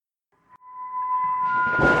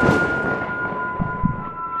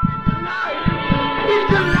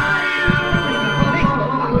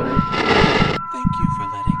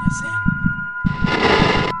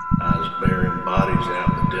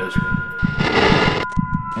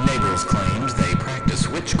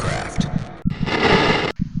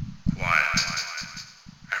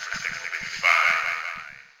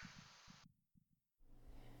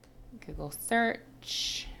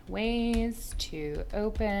Search ways to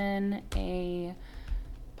open a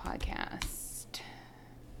podcast.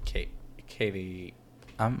 Katie,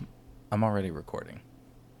 I'm already recording.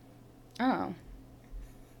 Oh.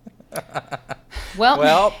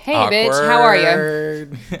 Well, hey, awkward, bitch, how are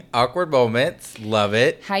you? Awkward moments. Love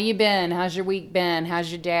it. How you been? How's your week been?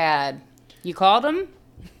 How's your dad? You called him?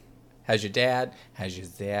 How's your dad? How's your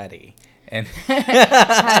zaddy? And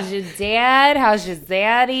how's your dad? How's your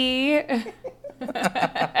zaddy?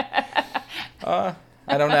 I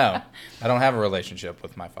don't know. I don't have a relationship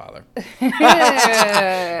with my father.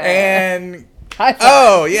 And high five.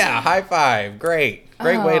 Oh yeah, high five. Great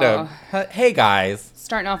way to. Hey guys.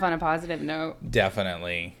 Starting off on a positive note.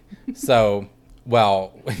 Definitely. So,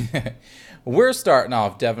 well, we're starting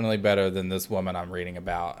off definitely better than this woman I'm reading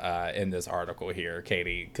about in this article here,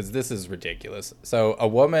 Katie, because this is ridiculous. So, a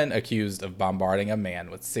woman accused of bombarding a man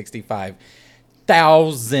with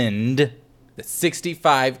 65,000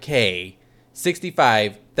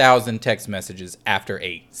 text messages after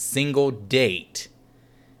a single date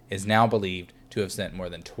is now believed to have sent more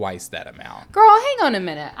than twice that amount. Girl, hang on a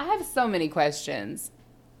minute. I have so many questions.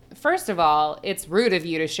 First of all, it's rude of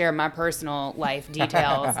you to share my personal life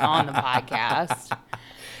details on the podcast.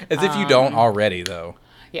 As if you don't already, though.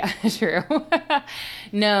 Yeah, true.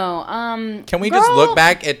 No. Can we just look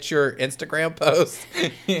back at your Instagram post?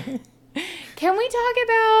 Can we talk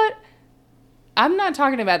about... I'm not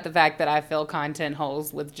talking about the fact that I fill content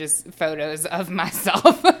holes with just photos of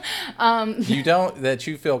myself. You don't... That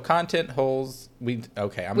you fill content holes...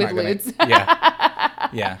 Okay, I'm with not going to... Yeah.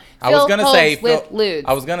 Yeah. I was going to say...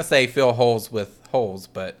 I was going to say fill holes with holes,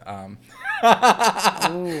 but...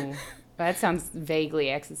 Ooh, that sounds vaguely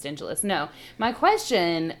existentialist. No. My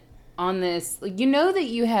question on this... You know that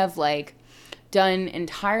you have, like... done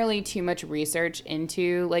entirely too much research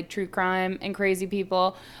into like true crime and crazy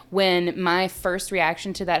people, when my first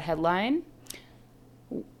reaction to that headline,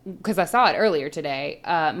 because I saw it earlier today,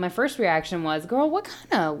 my first reaction was, girl, what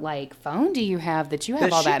kind of like phone do you have that you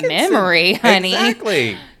have all that memory, honey?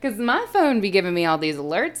 Exactly. Because my phone be giving me all these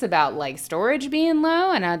alerts about like storage being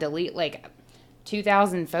low, and I delete like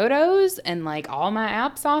 2,000 photos and like all my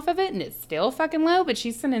apps off of it, and it's still fucking low, but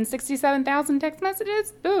she's sending 67,000 text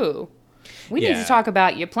messages. Boo. We need to talk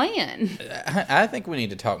about your plan. I think we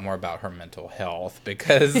need to talk more about her mental health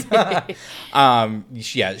because,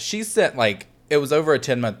 she sent like, it was over a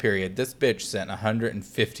 10-month period. This bitch sent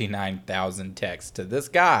 159,000 texts to this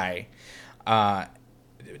guy,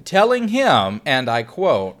 telling him, and I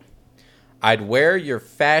quote, "I'd wear your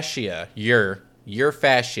fascia, your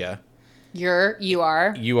fascia. You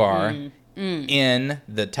are. In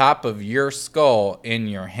the top of your skull, in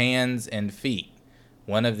your hands and feet."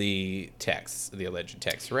 One of the alleged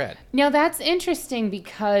texts read. Now, that's interesting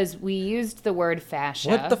because we used the word fascia.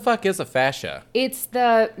 What the fuck is a fascia? It's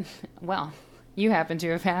well, you happen to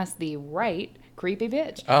have asked the right creepy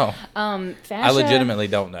bitch. Oh. Fascia, I legitimately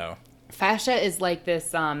don't know. Fascia is like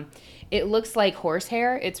this, it looks like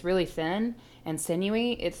horsehair. It's really thin and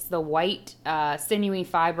sinewy. It's the white, sinewy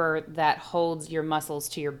fiber that holds your muscles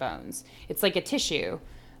to your bones. It's like a tissue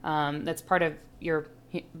that's part of your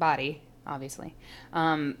body. Obviously,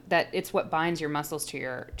 that it's what binds your muscles to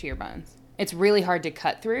your bones. It's really hard to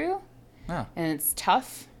cut through, and it's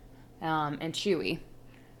tough and chewy.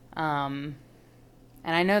 And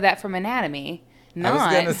I know that from anatomy, not I was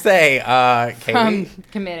going to say, Katie, from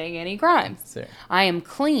committing any crimes. Sure. I am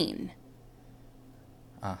clean.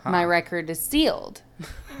 My record is sealed.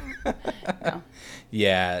 No.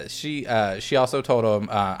 Yeah, she also told him,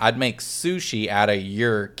 "I'd make sushi out of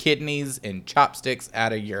your kidneys and chopsticks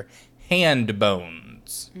out of your hand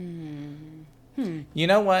bones." You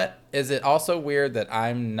know what? Is it also weird that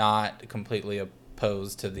I'm not completely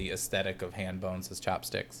opposed to the aesthetic of hand bones as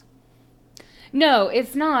chopsticks? No,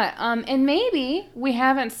 it's not. And maybe we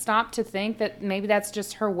haven't stopped to think that maybe that's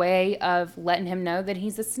just her way of letting him know that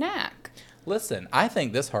he's a snack. Listen, I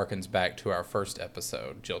think this harkens back to our first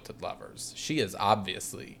episode, Jilted Lovers. She is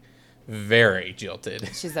obviously very jilted.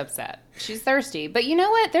 She's upset. She's thirsty. But you know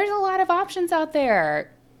what? There's a lot of options out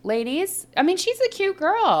there. Ladies, I mean, she's a cute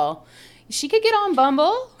girl. She could get on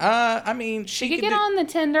Bumble. I mean, she could get on the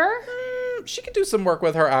Tinder. She could do some work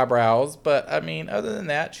with her eyebrows, but I mean, other than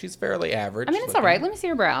that, she's fairly average. I mean, it's all right. Let me see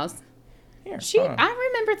her brows. Here, I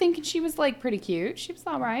remember thinking she was like pretty cute. She was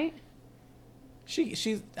all right.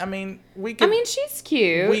 She's. I mean, she's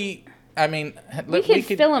cute. We could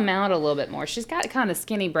fill them out a little bit more. She's got kind of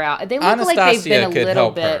skinny brow. They look like they've been a little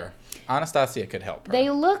bit. Anastasia could help her. They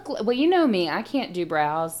look... Well, you know me. I can't do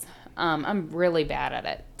brows. I'm really bad at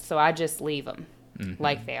it. So I just leave them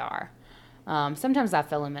like they are. Sometimes I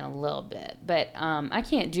fill them in a little bit, but I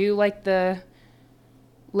can't do like the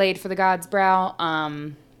laid for the God's brow.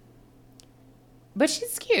 But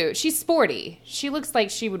she's cute. She's sporty. She looks like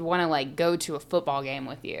she would want to like go to a football game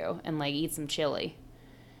with you and like eat some chili.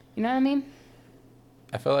 You know what I mean?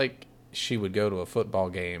 I feel like she would go to a football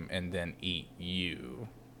game and then eat you.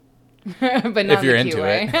 But not if you're in the cute into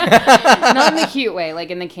way. it. Not in the cute way, like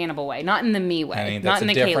in the cannibal way. Not in the me way. I mean, not that's in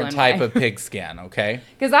a the different Kaylin type way. of pigskin, okay?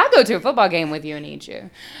 Because I go to a football game with you and eat you.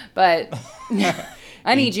 But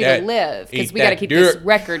I need you to live because we got to keep this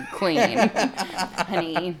record clean.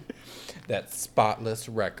 Honey. That spotless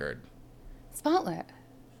record. Spotlight.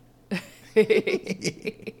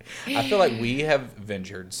 I feel like we have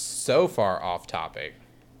ventured so far off topic.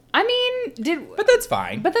 I mean, But that's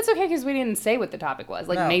fine. But that's okay because we didn't say what the topic was.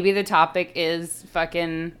 Like, No. maybe the topic is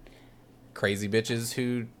fucking... Crazy bitches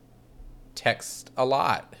who text a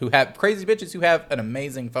lot. Crazy bitches who have an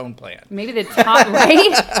amazing phone plan. Maybe the top...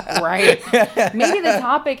 Right? Right. Maybe the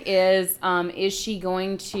topic is she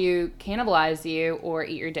going to cannibalize you or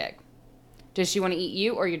eat your dick? Does she want to eat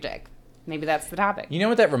you or your dick? Maybe that's the topic. You know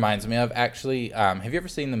what that reminds me of, actually? Have you ever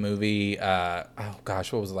seen the movie, oh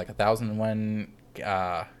gosh, what was it, like 1001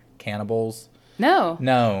 Cannibals? No.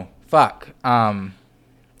 No. Fuck. I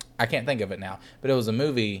can't think of it now. But it was a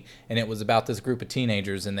movie, and it was about this group of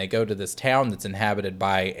teenagers, and they go to this town that's inhabited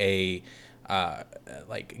by a,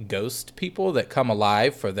 like, ghost people that come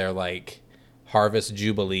alive for their, like, harvest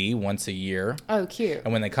jubilee once a year. Oh, cute.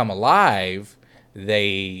 And when they come alive,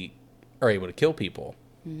 they are able to kill people.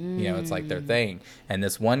 You know, it's like their thing. And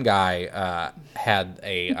this one guy had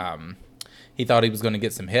a... he thought he was going to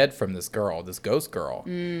get some head from this girl, this ghost girl.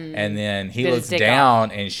 And then he looks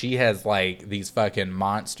down and she has like these fucking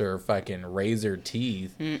monster fucking razor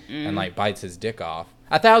teeth and like bites his dick off.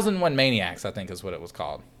 1001 Maniacs, I think is what it was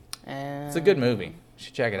called. It's a good movie. You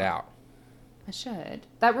should check it out. I should.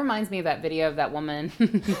 That reminds me of that video of that woman.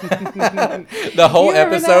 The whole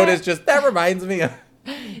episode is just, that reminds me of...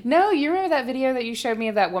 No, you remember that video that you showed me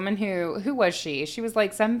of that woman who was she? She was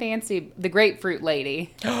like some fancy, the grapefruit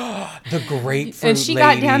lady. The grapefruit And she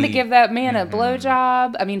lady. got down to give that man a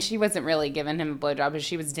blowjob. I mean, she wasn't really giving him a blowjob, but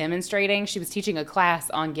she was demonstrating. She was teaching a class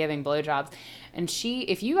on giving blowjobs. And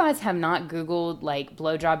if you guys have not Googled like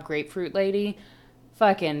blowjob grapefruit lady,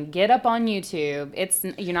 fucking get up on YouTube.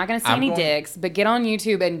 You're not gonna see any dicks, but get on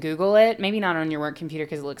YouTube and Google it. Maybe not on your work computer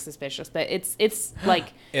because it looks suspicious, but it's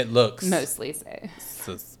like it looks mostly so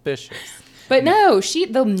suspicious. But no,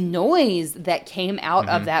 the noise that came out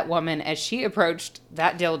of that woman as she approached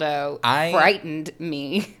that dildo frightened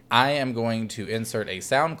me. I am going to insert a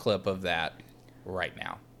sound clip of that right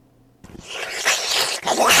now.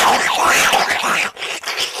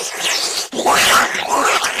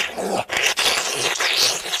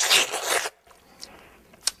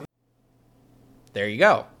 There you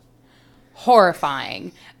go.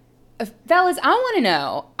 Horrifying. Fellas, I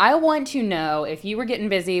want to know if you were getting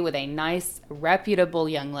busy with a nice, reputable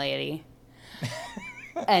young lady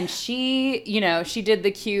and she did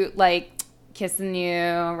the cute, like, kissing you,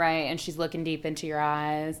 right? And she's looking deep into your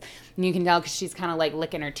eyes. And you can tell because she's kind of, like,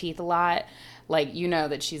 licking her teeth a lot. Like, you know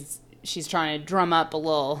that she's trying to drum up a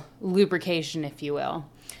little lubrication, if you will.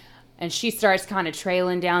 And she starts kind of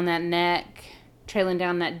trailing down that neck, trailing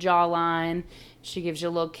down that jawline. She gives you a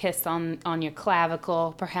little kiss on your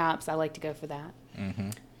clavicle, perhaps. I like to go for that. Mm-hmm.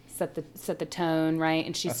 Set the tone, right?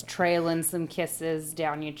 And she's trailing some kisses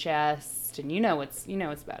down your chest, and you know what's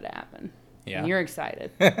about to happen. Yeah, and you're excited.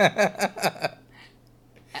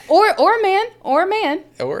 or a man,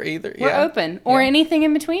 or either. We're open, or anything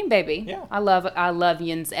in between, baby. Yeah, I love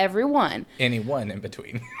yins, everyone. Anyone in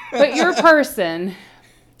between. But your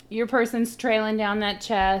person's trailing down that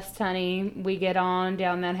chest, honey. We get on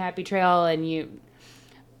down that happy trail, and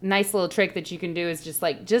nice little trick that you can do is just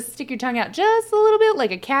stick your tongue out just a little bit,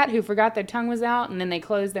 like a cat who forgot their tongue was out, and then they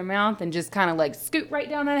close their mouth and just kind of like scoot right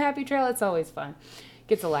down that happy trail. It's always fun.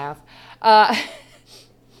 Gets a laugh.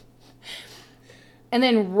 And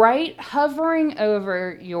then right hovering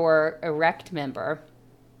over your erect member,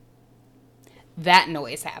 that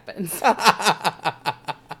noise happens.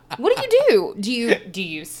 What do? Do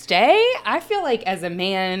you stay? I feel like as a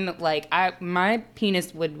man, like my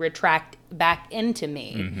penis would retract back into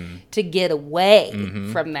me to get away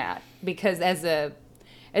from that because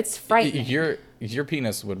it's frightening. Your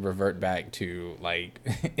penis would revert back to like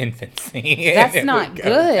infancy. That's not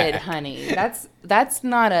good, honey. That's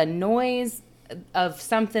not a noise of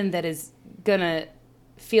something that is gonna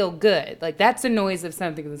feel good. Like that's a noise of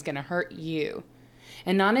something that's gonna hurt you,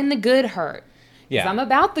 and not in the good hurt. Yeah, I'm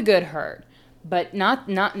about the good hurt. But no.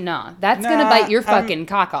 That's going to bite your fucking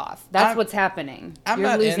cock off. That's what's happening. I'm You're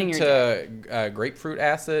not losing your dick. into grapefruit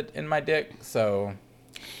acid in my dick, so...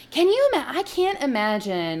 Can you imagine? I can't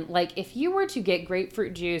imagine, like, if you were to get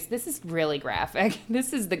grapefruit juice, this is really graphic.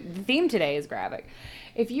 This is the theme today is graphic.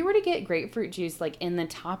 If you were to get grapefruit juice, like, in the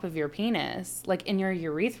top of your penis, like, in your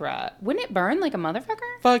urethra, wouldn't it burn like a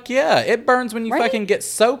motherfucker? Fuck yeah. It burns when you fucking get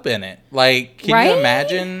soap in it. Like, can you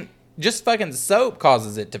imagine? Just fucking soap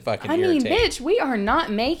causes it to fucking irritate. Bitch, we are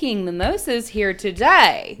not making mimosas here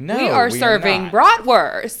today. No, we are serving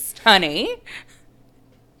bratwurst, honey.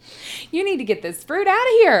 You need to get this fruit out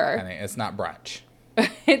of here. Honey, it's not brunch.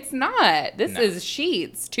 It's not. This is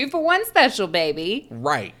Sheets. 2-for-1 special, baby.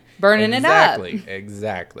 Right. Burning it up.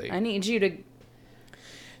 Exactly. I need you to...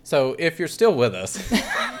 So, if you're still with us,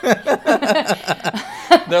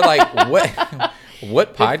 they're like,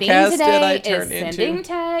 what podcast did I turn into? Sending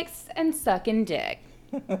texts and sucking dick.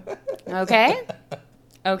 Okay?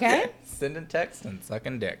 Okay? Sending texts and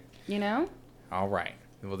sucking dick. You know? All right.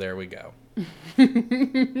 Well, there we go.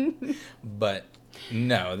 But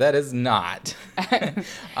no, that is not.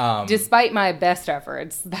 Despite my best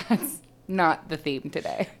efforts, that's not the theme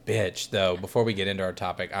today. Bitch, though, before we get into our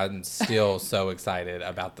topic, I'm still so excited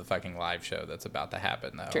about the fucking live show that's about to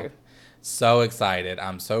happen, though. True. So excited.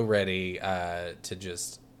 I'm so ready to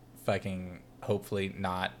just fucking hopefully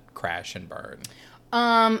not crash and burn.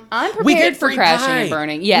 I'm prepared for crashing and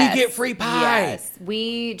burning. Yes. We get free pie. Yes.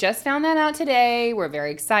 We just found that out today. We're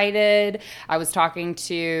very excited. I was talking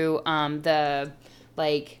to the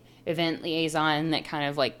event liaison that kind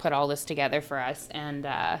of put all this together for us, and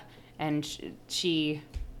she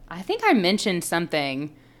I think I mentioned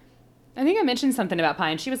something about pie,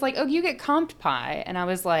 and she was like, "Oh, you get comped pie." And I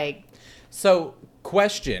was like, so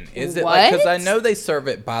question, is it what? Because I know they serve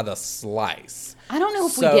it by the slice. I don't know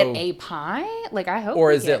if we get a pie. I hope.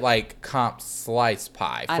 Or is it comp slice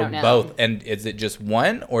pie for both? And is it just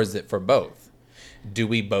one, or is it for both? Do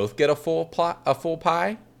we both get a full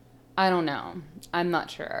pie? I don't know. I'm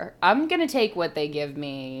not sure. I'm gonna take what they give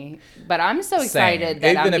me, but I'm so excited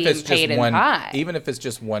that I'm being paid in pie. Even if it's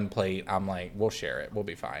just one plate, I'm like, we'll share it. We'll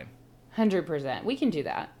be fine. 100%. We can do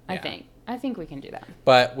that. Yeah. I think we can do that.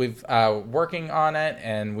 But we've working on it,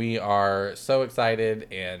 and we are so excited,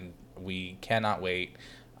 and we cannot wait.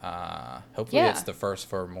 Hopefully it's the first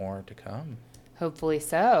for more to come. Hopefully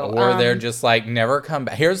so. Or they're just never come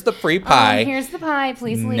back. Here's the free pie. Here's the pie.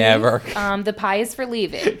 Please leave. Never. The pie is for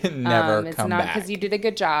leaving. Never come back. It's not because you did a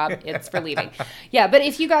good job. It's for leaving. Yeah, but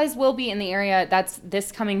if you guys will be in the area, that's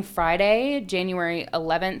this coming Friday, January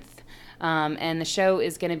 11th. And the show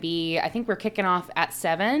is going to be, I think we're kicking off at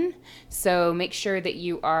 7. So make sure that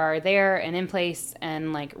you are there and in place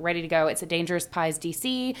and ready to go. It's at Dangerous Pies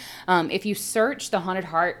DC. If you search the Haunted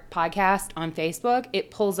Heart podcast on Facebook, it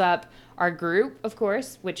pulls up our group, of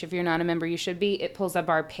course, which if you're not a member, you should be. It pulls up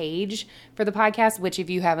our page for the podcast, which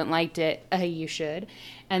if you haven't liked it, you should.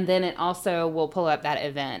 And then it also will pull up that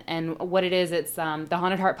event. And what it is, it's the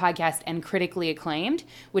Haunted Heart podcast and Critically Acclaimed,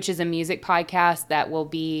 which is a music podcast that will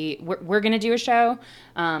be, we're going to do a show.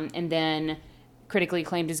 And then Critically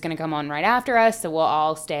Acclaimed is going to come on right after us. So we'll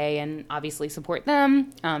all stay and obviously support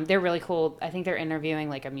them. They're really cool. I think they're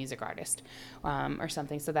interviewing a music artist or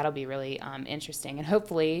something. So that'll be really interesting. And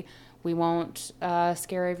hopefully we won't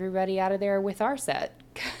scare everybody out of there with our set.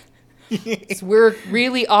 We're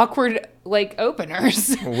really awkward,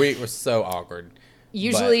 openers. We were so awkward.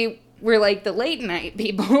 Usually we're the late night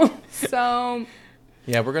people. So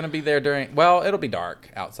yeah, we're gonna be there it'll be dark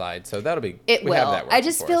outside, so that'll be. It will. I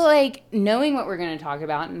just feel knowing what we're gonna talk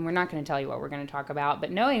about, and we're not gonna tell you what we're gonna talk about, but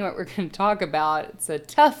knowing what we're gonna talk about, it's a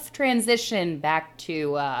tough transition back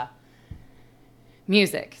to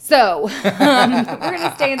music. So we're going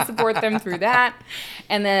to stay and support them through that.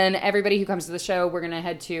 And then everybody who comes to the show, we're going to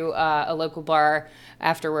head to a local bar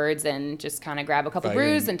afterwards and just kind of grab a couple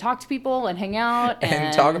brews and talk to people and hang out.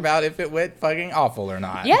 And talk about if it went fucking awful or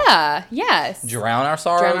not. Yeah. Yes. Drown our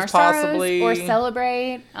sorrows, possibly. Or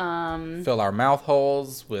celebrate. Fill our mouth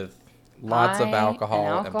holes with lots of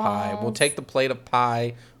alcohol and pie. We'll take the plate of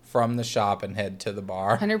pie from the shop and head to the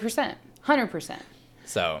bar. 100%. 100%.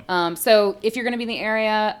 So if you're going to be in the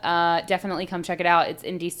area, definitely come check it out. It's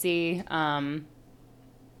in DC. Come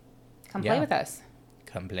play with us.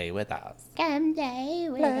 Come play with us. Come play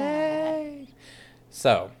with us.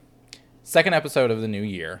 So, second episode of the new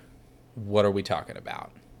year. What are we talking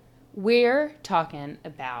about? We're talking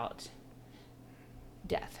about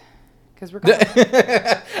death. Because we're going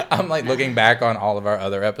I'm looking back on all of our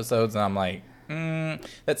other episodes, and I'm like,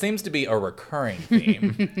 That seems to be a recurring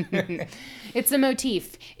theme. It's a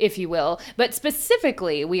motif, if you will. But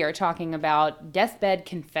specifically, we are talking about deathbed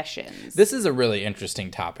confessions. This is a really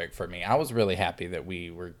interesting topic for me. I was really happy that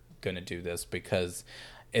we were going to do this because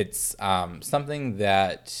it's something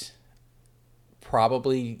that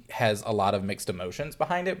probably has a lot of mixed emotions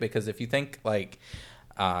behind it. Because if you think like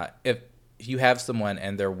if you have someone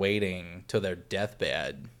and they're waiting till their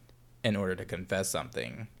deathbed in order to confess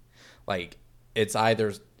something, like it's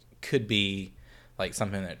either could be like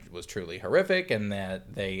something that was truly horrific and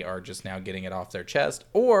that they are just now getting it off their chest,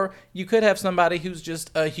 or you could have somebody who's just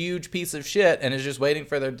a huge piece of shit and is just waiting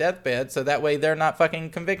for their deathbed so that way they're not fucking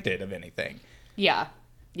convicted of anything. Yeah,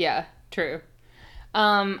 true.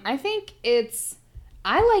 I think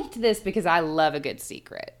I liked this because I love a good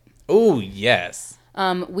secret. Oh, yes.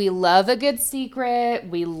 We love a good secret.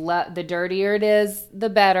 We love the dirtier it is, the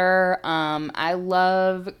better. I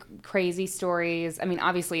love crazy stories. I mean,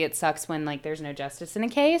 obviously it sucks when like there's no justice in a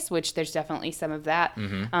case, which there's definitely some of that.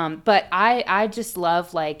 Mm-hmm. But I just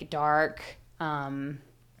love like dark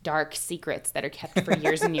secrets that are kept for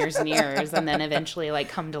years and years and years and then eventually like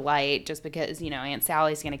come to light just because, Aunt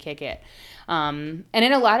Sally's going to kick it. And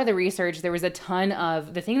in a lot of the research, there was a ton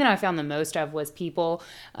of, the thing that I found the most of was people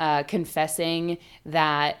confessing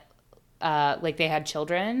that like they had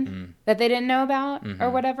children that they didn't know about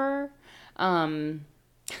or whatever.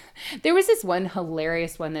 There was this one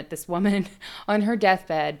hilarious one that this woman on her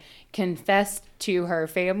deathbed confessed to her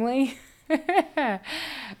family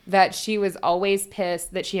that she was always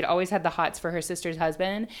pissed that she had always had the hots for her sister's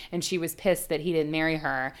husband, and she was pissed that he didn't marry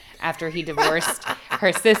her after he divorced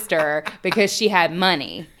her sister because she had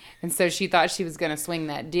money, and so she thought she was going to swing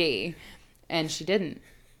that D, and she didn't.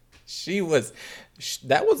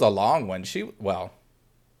 That was a long one.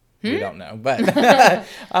 We don't know, but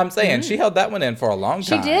I'm saying she held that one in for a long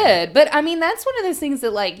time. She did, but I mean that's one of those things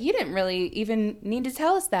that like you didn't really even need to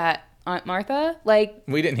tell us that, Aunt Martha. Like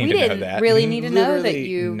we didn't need to know that. Really need to know that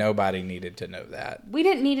Literally nobody needed to know that. We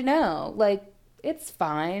didn't need to know. Like it's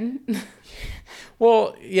fine.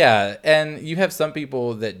 Well, yeah, and you have some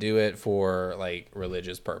people that do it for like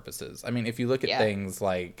religious purposes. I mean, if you look at things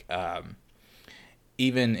like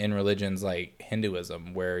even in religions like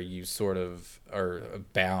Hinduism, where you sort of are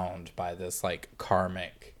bound by this like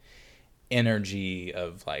karmic energy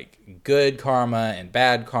of like good karma and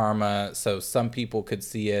bad karma. So some people could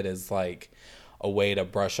see it as like a way to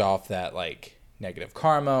brush off that like negative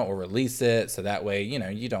karma or release it. So that way,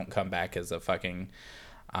 you don't come back as a fucking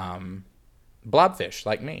blobfish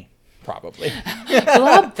like me, probably.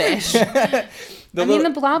 Blobfish. The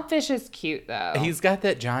blobfish is cute though. He's got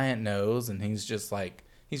that giant nose and he's just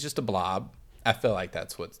a blob. I feel like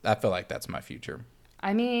that's my future.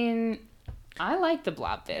 I mean, I like the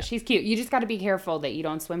blobfish. He's cute. You just got to be careful that you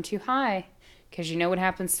don't swim too high, because you know what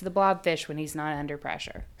happens to the blobfish when he's not under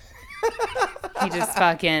pressure. He just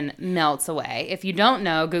fucking melts away. If you don't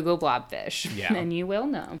know, Google blobfish, and you will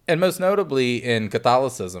know. And most notably in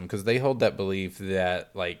Catholicism, because they hold that belief that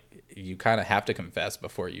like you kind of have to confess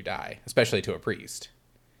before you die, especially to a priest.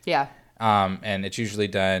 Yeah. And it's usually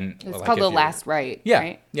done. It's called the last rite. Yeah,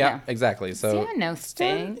 right? yeah, exactly. So see, I know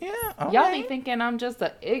things. Yeah, okay. Y'all be thinking I'm just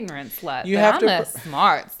an ignorant slut, I'm a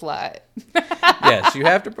smart slut. Yes, you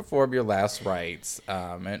have to perform your last rites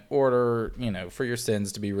in order, for your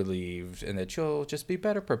sins to be relieved, and that you'll just be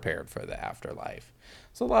better prepared for the afterlife.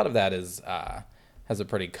 So a lot of that has a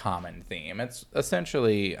pretty common theme. It's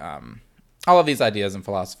essentially. All of these ideas and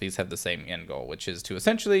philosophies have the same end goal, which is to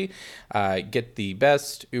essentially get the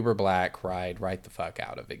best uber black ride right the fuck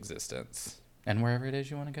out of existence and wherever it is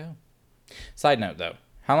you want to go. Side note, though,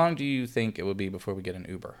 how long do you think it will be before we get an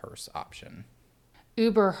Uber hearse option?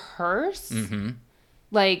 Uber hearse? Mm-hmm.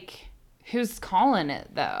 Like, who's calling it,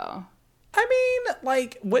 though? I mean,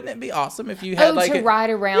 like, wouldn't it be awesome if you had, to ride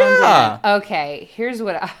around in? Okay, here's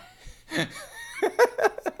what I...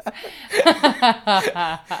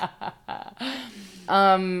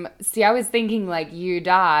 See, I was thinking like you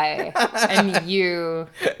die and you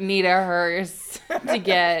need a hearse to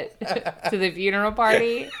get to the funeral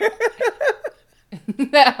party.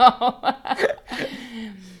 No.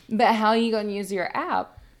 But how are you gonna use your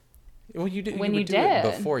app? Well, you do when you do dead.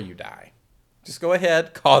 It before you die. Just go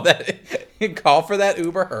ahead, call for that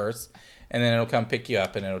Uber hearse. And then it'll come pick you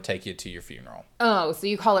up and it'll take you to your funeral. Oh, so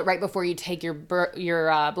you call it right before you take your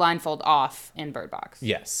blindfold off in Bird Box?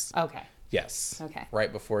 Yes. Okay. Yes. Okay.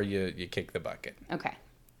 Right before you kick the bucket. Okay.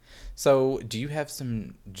 So, do you have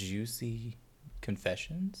some juicy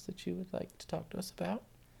confessions that you would like to talk to us about?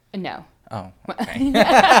 No. Oh, okay.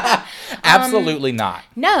 Absolutely not.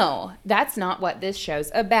 No, that's not what this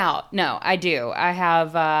show's about. No, I do. I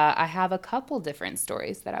have a couple different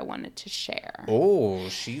stories that I wanted to share. Oh,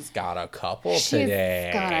 she's got a couple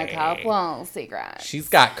today. She's got a couple secrets. She's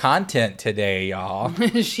got content today, y'all.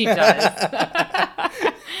 She does.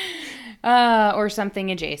 Or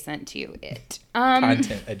something adjacent to it.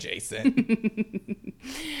 Content adjacent.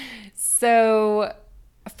 So,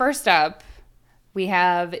 first up, we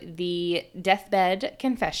have the Deathbed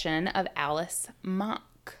Confession of Alice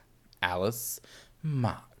Mock. Alice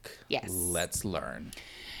Mock. Yes. Let's learn.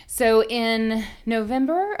 So, in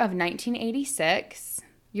November of 1986,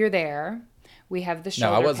 you're there. We have the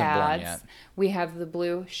shoulder I wasn't pads. born yet. We have the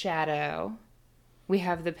blue shadow. We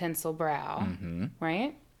have the pencil brow. Mm-hmm.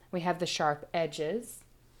 Right? We have the sharp edges.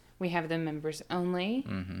 We have the members only.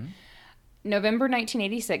 Mm-hmm. November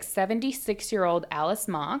 1986, 76-year-old Alice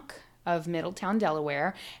Mock of Middletown,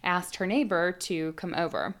 Delaware, asked her neighbor to come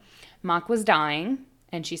over. Mock was dying,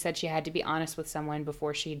 and she said she had to be honest with someone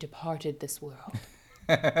before she departed this world.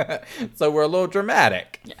 So we're a little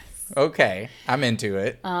dramatic. Yes. Okay, I'm into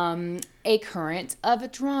it. A current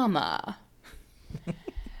of drama.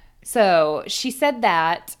 So she said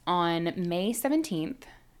that on May 17th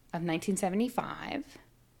of 1975,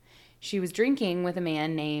 she was drinking with a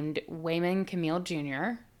man named Wayman Camille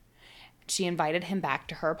Jr. She invited him back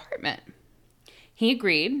to her apartment. He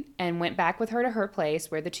agreed and went back with her to her place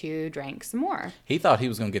where the two drank some more. He thought he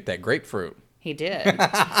was going to get that grapefruit. He did.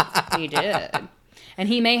 He did. And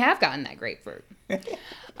he may have gotten that grapefruit.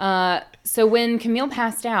 So when Camille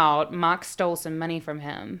passed out, Mock stole some money from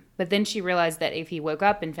him. But then she realized that if he woke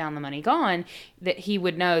up and found the money gone, that he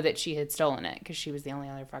would know that she had stolen it because she was the only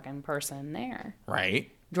other fucking person there.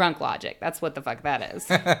 Right. Drunk logic. That's what the fuck that is.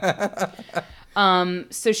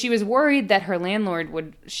 So she was worried that her landlord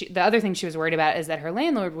would... the other thing she was worried about is that her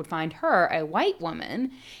landlord would find her, a white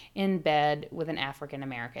woman, in bed with an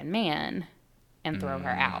African-American man and throw her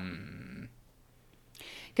out.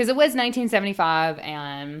 Because it was 1975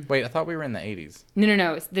 and... Wait, I thought we were in the 80s.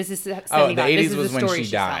 No. This is 75. Oh, the 80s this is was the when story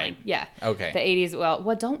she died. telling. Yeah. Okay. The 80s,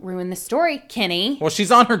 well, don't ruin the story, Kenny. Well, she's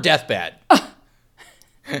on her deathbed.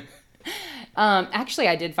 Actually,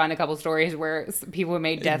 I did find a couple stories where people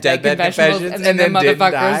made deathbed Deathbed confessionals and then the didn't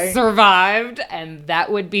die. motherfuckers survived, and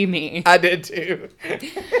that would be me. I did too.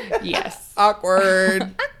 Yes.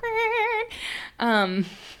 Awkward. Awkward.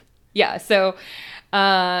 Yeah, so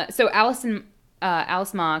Alice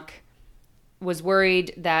Mock was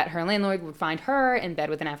worried that her landlord would find her in bed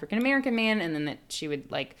with an African-American man, and then that she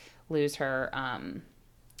would, like, lose her, I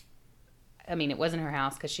mean, it wasn't her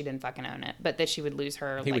house because she didn't fucking own it, but that she would lose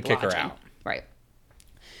her, He like, would kick her lodging. out. Right.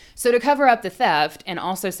 So to cover up the theft and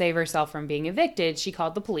also save herself from being evicted, she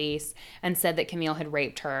called the police and said that Camille had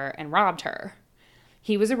raped her and robbed her.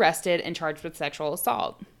 He was arrested and charged with sexual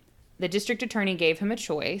assault. The district attorney gave him a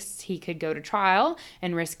choice. He could go to trial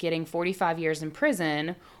and risk getting 45 years in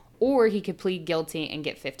prison, or he could plead guilty and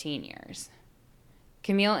get 15 years.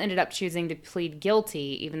 Camille ended up choosing to plead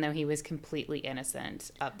guilty, even though he was completely innocent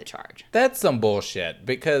of the charge. That's some bullshit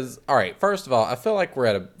because, all right, first of all, I feel like we're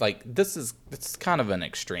at a, like, this is kind of an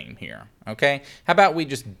extreme here, okay? How about we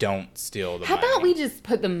just don't steal the money? How about we just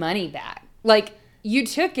put the money back? Like, you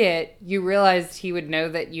took it, you realized he would know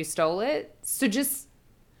that you stole it, so just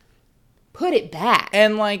put it back.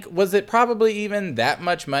 And, like, was it probably even that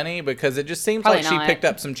much money? Because it just seems Probably like not. she picked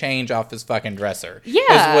up some change off his fucking dresser. Yeah.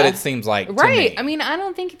 Is what it seems like to Right. me. I mean, I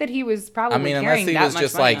don't think that he was probably unless carrying he that was much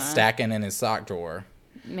just, money like, on it. stacking in his sock drawer.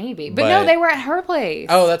 Maybe. But no, they were at her place.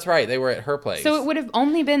 Oh, that's right. They were at her place. So it would have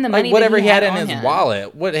only been the like, money whatever that he had in on his him.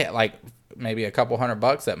 wallet. Like, maybe a couple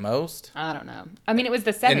 $100 at most. I don't know. I mean, it was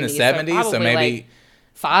the 70s. In the 70s, so maybe... Like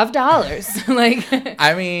 $5. Like,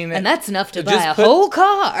 I mean... and that's enough to just buy a whole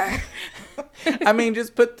car. I mean,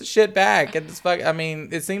 just put the shit back. I mean,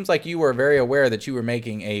 it seems like you were very aware that you were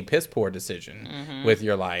making a piss poor decision with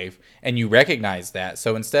your life, and you recognized that.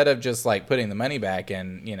 So instead of just like putting the money back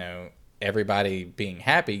and, you know, everybody being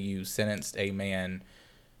happy, you sentenced a man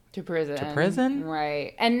to prison. To prison?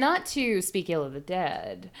 Right. And not to speak ill of the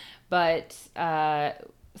dead, but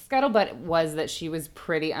scuttlebutt was that she was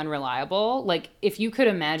pretty unreliable. Like, if you could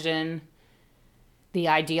imagine the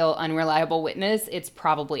ideal unreliable witness, it's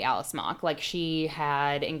probably Alice Mock. Like, she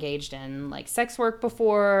had engaged in, like, sex work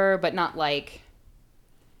before, but not, like...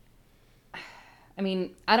 I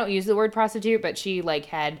mean, I don't use the word prostitute, but she, like,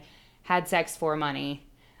 had sex for money.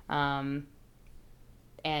 And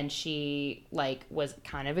she, like, was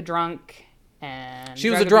kind of a drunk and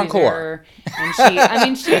she was a drunk whore.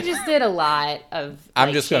 And she just did a lot of, like,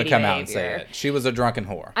 I'm just going to come behavior. out and say it. She was a drunken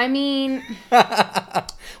whore. I mean...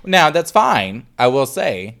 Now, that's fine. I will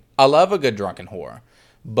say, I love a good drunken whore.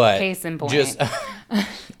 But Case in point. just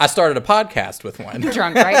I started a podcast with one.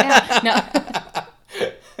 Drunk right now. No.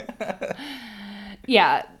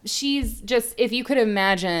 Yeah, she's just, if you could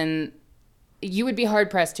imagine, you would be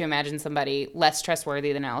hard pressed to imagine somebody less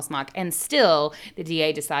trustworthy than Alice Mock. And still, the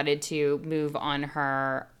DA decided to move on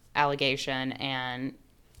her allegation, and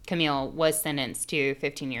Camille was sentenced to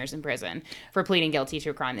 15 years in prison for pleading guilty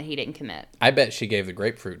to a crime that he didn't commit. I bet she gave the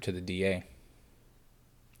grapefruit to the DA.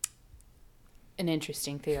 An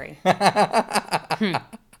interesting theory.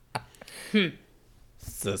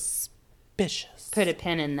 Suspicious. Put a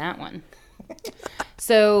pin in that one.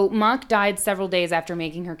 So Mock died several days after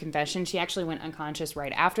making her confession. She actually went unconscious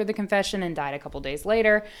right after the confession and died a couple days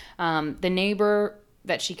later. The neighbor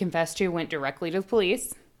that she confessed to went directly to the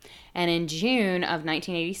police. And in June of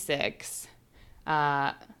 1986,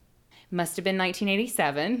 must have been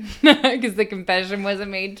 1987, because the confession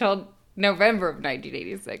wasn't made till November of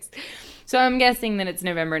 1986. So I'm guessing that it's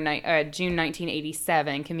June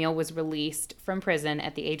 1987. Camille was released from prison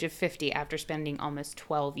at the age of 50 after spending almost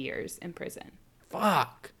 12 years in prison.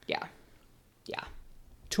 Fuck. Yeah. Yeah.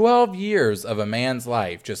 12 years of a man's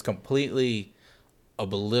life just completely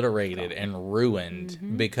obliterated and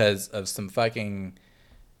ruined because of some fucking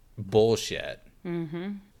bullshit.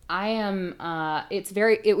 I am,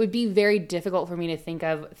 it would be very difficult for me to think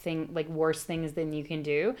of worse things than you can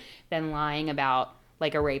do than lying about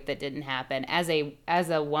like a rape that didn't happen as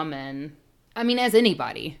a woman. I mean, as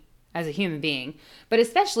anybody, as a human being, but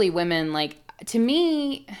especially women, like, to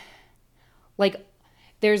me, like,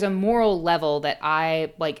 there's a moral level that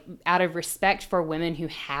I, like, out of respect for women who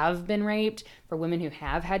have been raped, for women who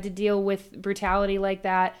have had to deal with brutality like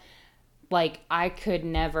that, like, I could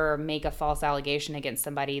never make a false allegation against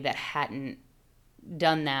somebody that hadn't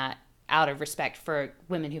done that out of respect for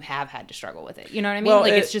women who have had to struggle with it. You know what I mean? Well,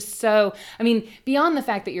 like, it's just so, I mean, beyond the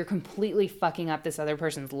fact that you're completely fucking up this other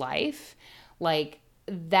person's life, like,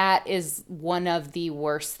 that is one of the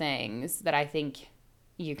worst things that I think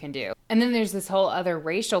you can do. And then there's this whole other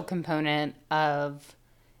racial component of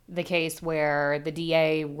the case where the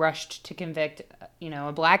DA rushed to convict,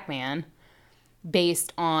 a black man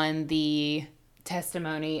based on the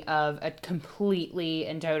testimony of a completely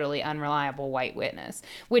and totally unreliable white witness,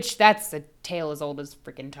 which that's a tale as old as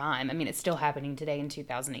freaking time. I mean, it's still happening today in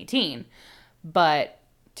 2018, but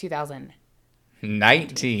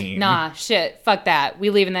 2019. Nah, shit, fuck that. We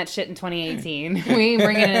leaving that shit in 2018. We ain't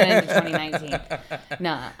bringing it into 2019.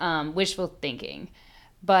 Nah, wishful thinking.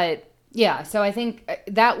 But yeah, so I think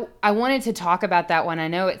that I wanted to talk about that one. I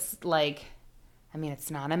know it's like, I mean, it's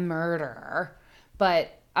not a murder,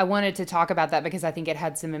 but I wanted to talk about that because I think it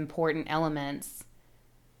had some important elements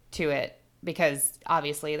to it, because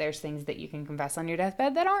obviously there's things that you can confess on your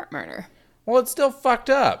deathbed that aren't murder. Well, it's still fucked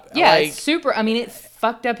up. Yeah, it's super. I mean, it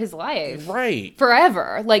fucked up his life. Right.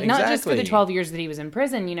 Forever. Like, Exactly. Not just for the 12 years that he was in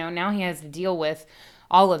prison, now he has to deal with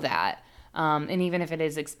all of that. And even if it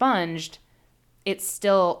is expunged, it's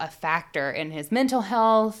still a factor in his mental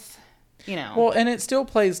health, Well, and it still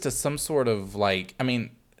plays to some sort of,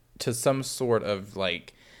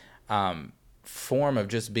 form of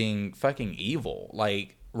just being fucking evil,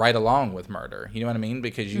 like, right along with murder. You know what I mean?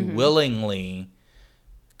 Because you willingly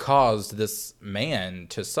caused this man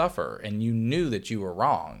to suffer, and you knew that you were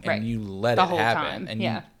wrong, and right. you let the it whole happen. Time. And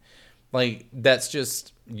yeah. That's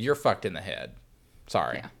just, you're fucked in the head.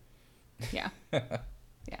 Sorry. Yeah.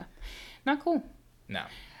 Yeah. Not cool. No.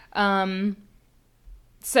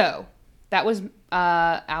 So that was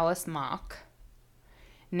Alice Mock.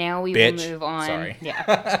 Now we will move on. Sorry.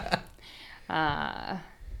 Yeah.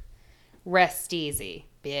 Rest easy,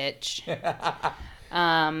 bitch.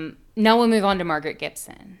 Now we'll move on to Margaret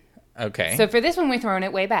Gibson. Okay. So for this one, we're throwing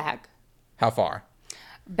it way back. How far?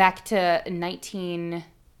 Back to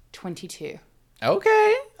 1922.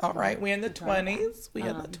 Okay. All right. We in the 20s. We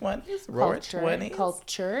in the 20s. Roaring 20s.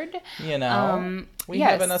 Cultured. We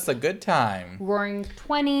having us a good time. Roaring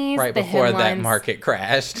 20s. Right before that market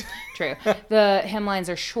crashed. True. The hemlines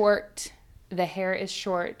are short. The hair is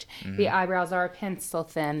short. Mm-hmm. The eyebrows are pencil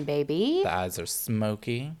thin, baby. The eyes are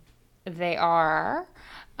smoky. They are.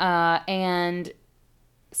 And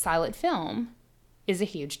silent film is a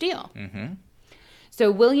huge deal. Mm-hmm. So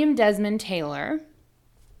William Desmond Taylor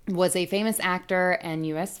was a famous actor and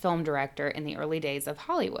U.S. film director in the early days of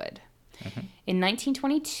Hollywood. Mm-hmm. In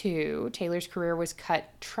 1922, Taylor's career was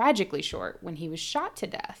cut tragically short when he was shot to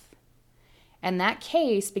death. And that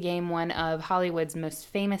case became one of Hollywood's most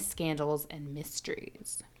famous scandals and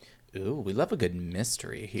mysteries. Ooh, we love a good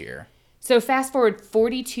mystery here. So fast forward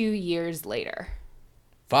 42 years later.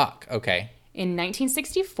 Fuck, okay. In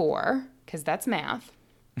 1964, because that's math,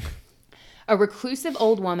 A reclusive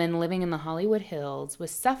old woman living in the Hollywood Hills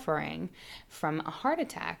was suffering from a heart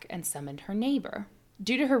attack and summoned her neighbor.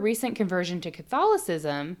 Due to her recent conversion to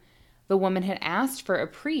Catholicism, the woman had asked for a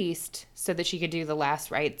priest so that she could do the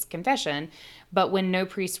last rites confession, but when no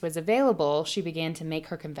priest was available, she began to make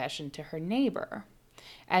her confession to her neighbor.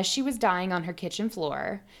 As she was dying on her kitchen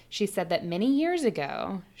floor, she said that many years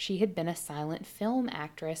ago, she had been a silent film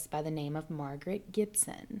actress by the name of Margaret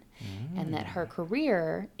Gibson, and that her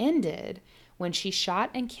career ended when she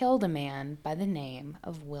shot and killed a man by the name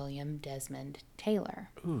of William Desmond Taylor.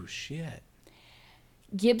 Ooh, shit.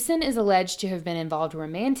 Gibson is alleged to have been involved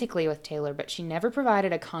romantically with Taylor, but she never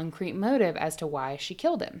provided a concrete motive as to why she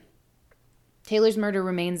killed him. Taylor's murder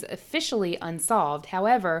remains officially unsolved.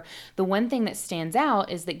 However, the one thing that stands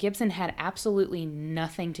out is that Gibson had absolutely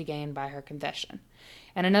nothing to gain by her confession.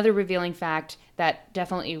 And another revealing fact that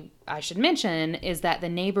definitely I should mention is that the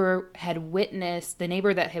neighbor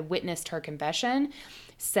that had witnessed her confession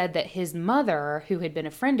said that his mother, who had been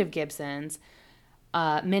a friend of Gibson's,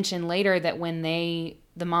 mentioned later that when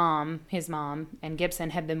his mom and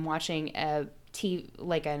Gibson had been watching a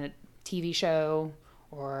TV show,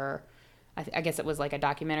 or I guess it was like a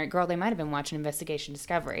documentary. Girl, they might have been watching Investigation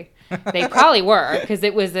Discovery. They probably were, because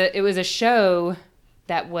it was a show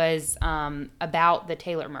that was about the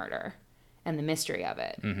Taylor murder and the mystery of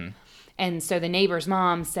it. Mm-hmm. And so the neighbor's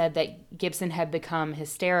mom said that Gibson had become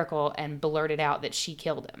hysterical and blurted out that she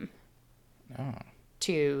killed him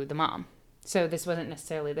to the mom. So this wasn't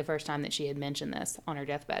necessarily the first time that she had mentioned this on her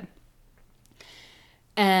deathbed.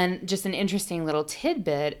 And just an interesting little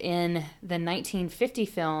tidbit, in the 1950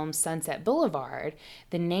 film Sunset Boulevard,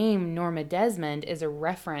 the name Norma Desmond is a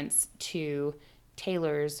reference to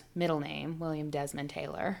Taylor's middle name, William Desmond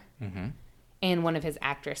Taylor, and one of his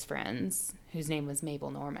actress friends, whose name was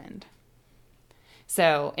Mabel Normand.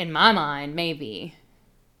 So in my mind, maybe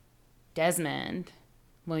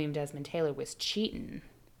William Desmond Taylor, was cheating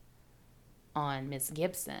on Miss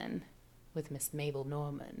Gibson with Miss Mabel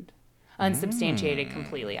Normand. Unsubstantiated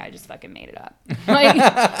completely. I just fucking made it up.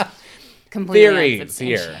 Like, completely theories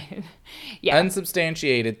here. Yeah.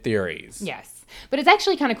 Unsubstantiated theories. Yes. But it's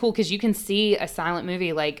actually kind of cool because you can see a silent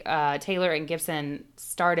movie like Taylor and Gibson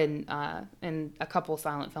started in a couple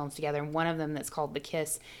silent films together, and one of them that's called The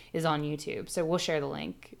Kiss is on YouTube. So we'll share the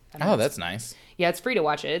link. Oh, that's nice. Yeah, it's free to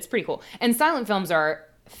watch it. It's pretty cool. And silent films are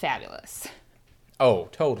fabulous. Oh,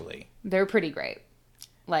 totally. They're pretty great.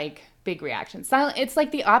 Like, big reaction. Silent. It's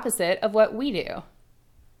like the opposite of what we do.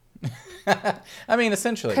 I mean,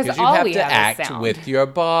 essentially, because you have to act with your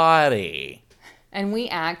body. And we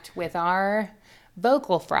act with our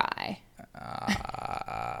vocal fry.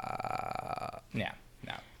 Yeah,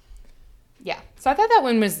 no. Yeah. So I thought that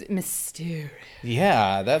one was mysterious.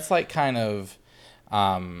 Yeah, that's like kind of,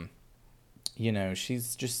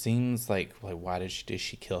 she's just seems like why did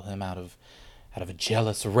she kill him out of a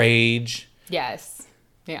jealous rage? Yes.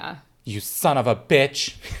 Yeah. You son of a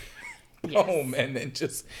bitch. Yes. Boom. And then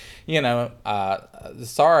just,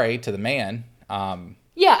 sorry to the man.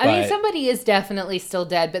 Yeah, I mean, somebody is definitely still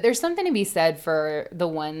dead, but there's something to be said for the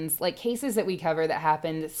ones, like, cases that we cover that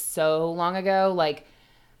happened so long ago. Like,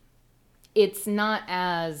 it's not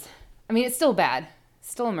as, I mean, it's still bad.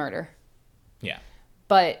 It's still a murder. Yeah.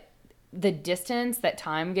 But the distance that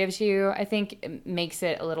time gives you, I think, it makes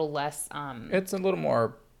it a little less... it's a little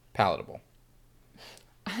more palatable.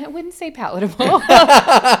 I wouldn't say palatable.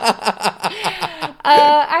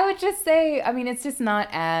 I would just say, I mean, it's just not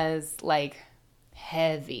as, like,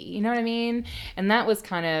 heavy. You know what I mean? And that was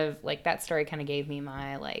kind of, like, that story kind of gave me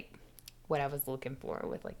my, like, what I was looking for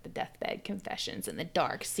with, like, the deathbed confessions and the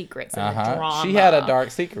dark secrets and the drama. She had a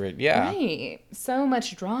dark secret, yeah. Right. So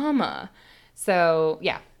much drama. So,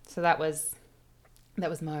 yeah. So that was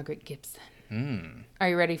Margaret Gibson. Mm. Are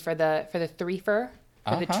you ready for the threefer?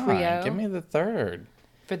 For the trio? Give me the third.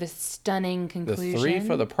 For the stunning conclusion. The three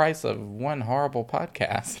for the price of one horrible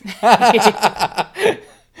podcast.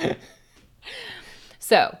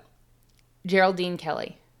 So, Geraldine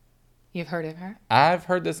Kelly. You've heard of her? I've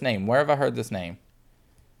heard this name. Where have I heard this name?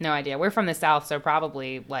 No idea. We're from the South, so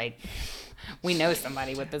probably, like, we know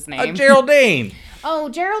somebody with this name. Geraldine. Oh,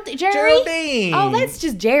 Jerry? Geraldine. Oh, that's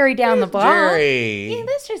just Jerry down the block. Jerry. Yeah,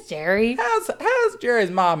 that's just Jerry. How's Jerry's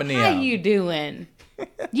mom and him? How you doing?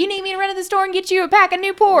 You need me to run to the store and get you a pack of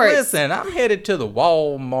Newports? Listen, I'm headed to the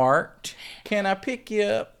Walmart. Can I pick you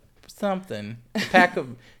up something? A pack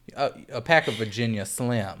of Virginia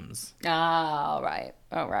Slims. All right.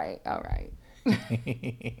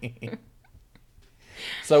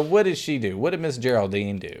 So what did she do? What did Miss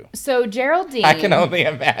Geraldine do? So Geraldine... I can only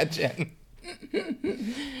imagine.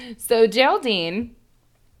 So Geraldine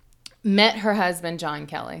met her husband, John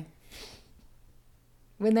Kelly.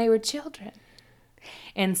 when they were children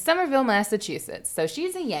in Somerville, Massachusetts. So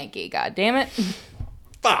she's a Yankee, god damn it.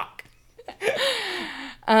 Fuck.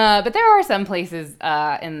 But there are some places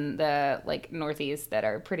in the like Northeast that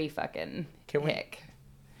are pretty fucking hick.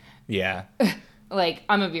 Yeah. Like,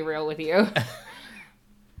 I'm gonna be real with you.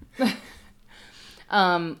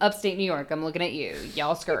 Upstate New York, I'm looking at you.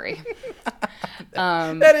 Y'all scurry.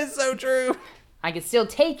 That is so true. I could still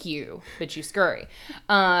take you, but you scurry.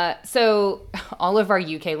 So all of our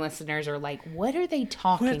UK listeners are like, what are they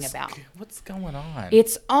talking about? What's going on?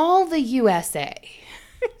 It's all the USA.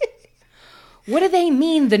 What do they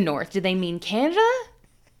mean, the North? Do they mean Canada?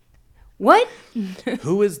 What?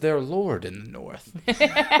 Who is their lord in the North? I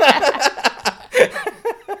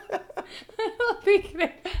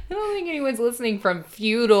don't think anyone's listening from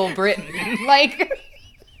feudal Britain. Like,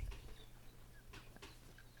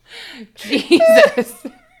 Jesus.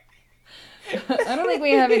 I don't think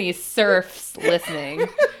we have any serfs listening.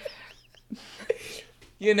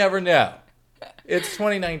 You never know. It's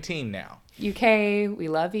 2019 now. UK, we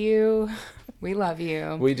love you. We love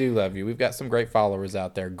you. We do love you. We've got some great followers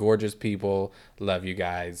out there. Gorgeous people. Love you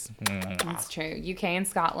guys. That's true. UK and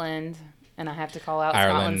Scotland. And I have to call out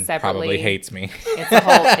Ireland Scotland separately. probably hates me.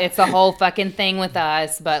 It's a whole fucking thing with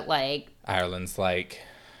us, but like Ireland's like,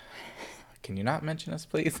 can you not mention us,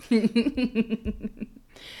 please?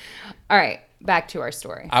 All right, back to our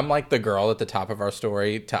story. I'm like the girl at the top of our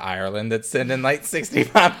story to Ireland that's sending like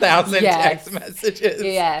 65,000 text messages.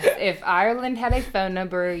 Yes, if Ireland had a phone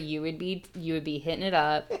number, you would be hitting it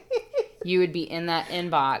up. You would be in that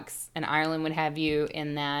inbox, and Ireland would have you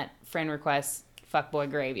in that friend request fuckboy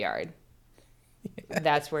graveyard. Yeah.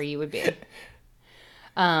 That's where you would be.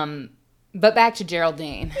 But back to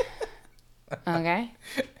Geraldine. Okay?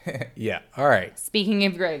 Yeah, all right. Speaking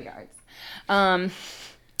of graveyards.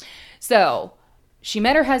 So she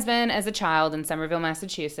met her husband as a child in Somerville,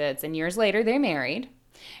 Massachusetts, and years later they married.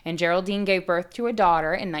 And Geraldine gave birth to a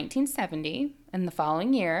daughter in 1970. And the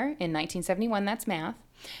following year, in 1971, that's math,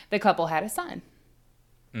 the couple had a son.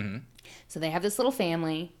 Mm-hmm. So they have this little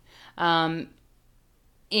family. In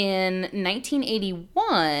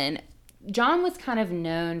 1981, John was kind of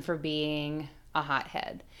known for being a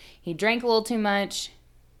hothead. He drank a little too much.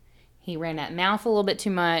 He ran that mouth a little bit too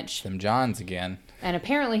much. Them Johns again. And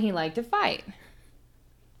apparently he liked to fight.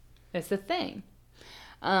 That's the thing.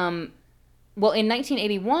 Well, in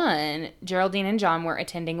 1981, Geraldine and John were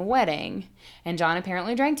attending a wedding, and John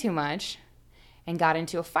apparently drank too much and got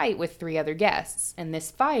into a fight with 3 other guests. And this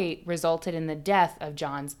fight resulted in the death of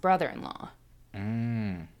John's brother-in-law.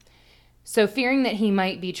 So fearing that he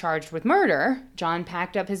might be charged with murder, John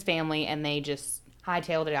packed up his family and they just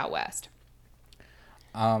hightailed it out west.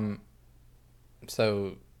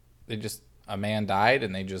 So a man died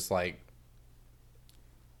and they just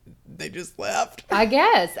left. I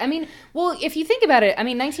guess. I mean, well, if you think about it,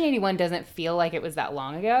 1981 doesn't feel like it was that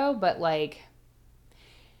long ago, but like...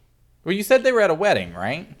 Well, you said they were at a wedding,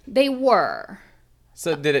 right? They were.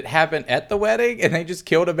 So did it happen at the wedding and they just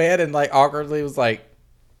killed a man and like awkwardly was like,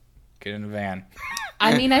 get in the van?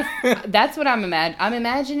 I mean, that's what I'm imagining. I'm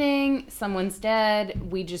imagining someone's dead.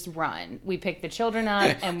 We just run. We pick the children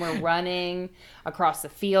up and we're running across the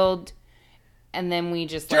field. And then we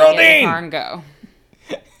just get in the car and go.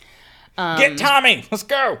 Get Tommy. Let's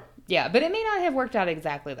go. Yeah, but it may not have worked out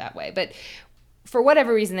exactly that way. But for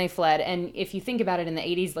whatever reason, they fled. And if you think about it, in the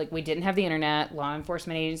 80s, like, we didn't have the internet. Law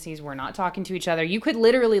enforcement agencies were not talking to each other. You could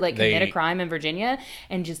literally, like, commit a crime in Virginia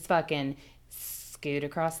and just fucking scoot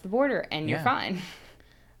across the border and you're fine.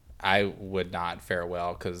 I would not fare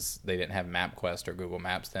well because they didn't have MapQuest or Google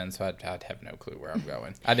Maps then, so I'd have no clue where I'm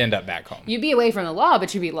going. I'd end up back home. You'd be away from the law,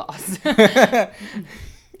 but you'd be lost.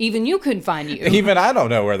 Even you couldn't find you. Even I don't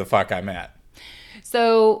know where the fuck I'm at.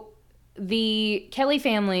 So the Kelly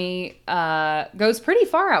family goes pretty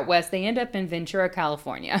far out west. They end up in Ventura,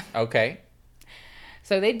 California. Okay.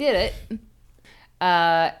 So they did it.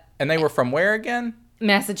 And they were from where again?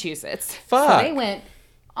 Massachusetts. Fuck. So they went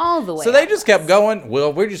all the way. So they just kept going,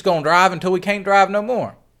 well, we're just going to drive until we can't drive no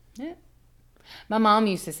more. Yeah. My mom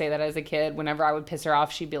used to say that as a kid. Whenever I would piss her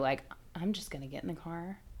off, she'd be like, I'm just going to get in the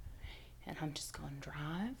car and I'm just going to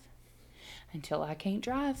drive until I can't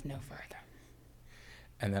drive no further.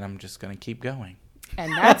 And then I'm just going to keep going.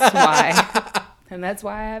 And that's why... And that's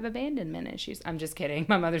why I have abandonment issues. I'm just kidding.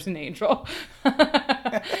 My mother's an angel.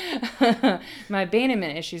 My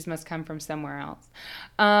abandonment issues must come from somewhere else.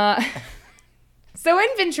 So in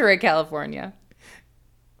Ventura, California,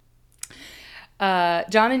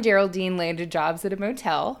 John and Geraldine landed jobs at a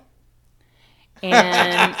motel.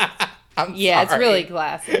 And I'm yeah, sorry. It's really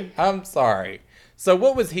classy. I'm sorry. So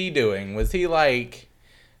what was he doing? Was he like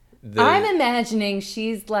I'm imagining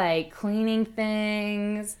she's like cleaning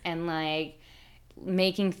things and like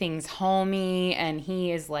making things homey, and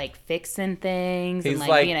he is like fixing things and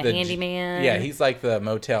like being a handyman. Yeah, he's like the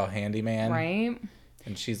motel handyman. Right?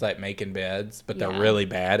 And she's like making beds, but they're Yeah. really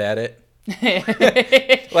bad at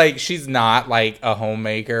it. Like she's not like a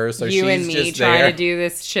homemaker, so you she's and me just trying there. to do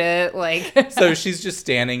this shit like So she's just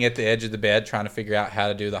standing at the edge of the bed trying to figure out how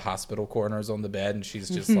to do the hospital corners on the bed, and she's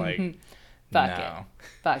just like, Fuck no.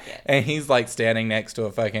 Fuck it. And he's like standing next to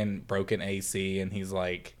a fucking broken AC, and he's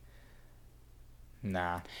like,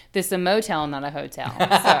 nah. This is a motel, not a hotel.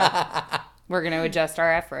 So we're going to adjust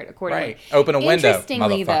our effort accordingly. Right. Open a window,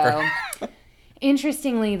 motherfucker.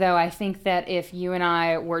 Interestingly, though, I think that if you and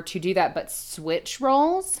I were to do that but switch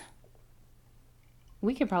roles,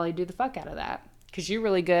 we could probably do the fuck out of that. Because you're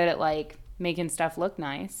really good at, like, making stuff look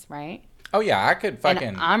nice, right? Oh, yeah, I could fucking...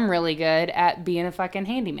 And I'm really good at being a fucking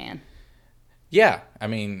handyman. Yeah, I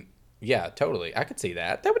mean, yeah, totally. I could see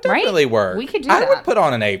that. That would definitely work. We could do that. I would put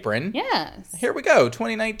on an apron. Yes. Here we go,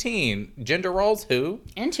 2019. Gender roles who?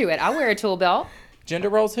 Into it. I'll wear a tool belt. Gender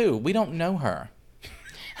roles who? We don't know her.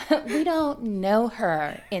 We don't know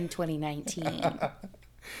her in 2019.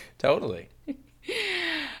 Totally.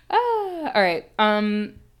 All right.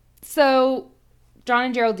 So John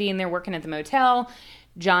and Geraldine, they're working at the motel.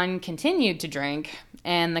 John continued to drink,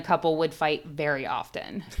 and the couple would fight very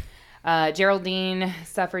often. Geraldine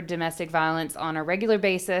suffered domestic violence on a regular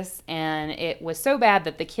basis, and it was so bad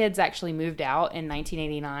that the kids actually moved out in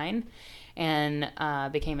 1989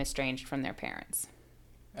 and became estranged from their parents.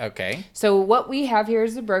 Okay. So what we have here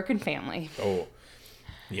is a broken family. Oh,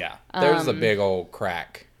 yeah. There's a big old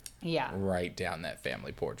crack. Yeah. Right down that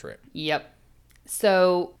family portrait. Yep.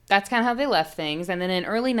 So that's kind of how they left things. And then in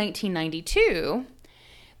early 1992,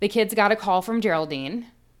 the kids got a call from Geraldine,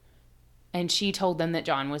 and she told them that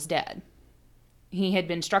John was dead. He had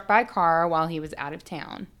been struck by a car while he was out of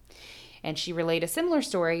town. And she relayed a similar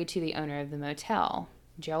story to the owner of the motel.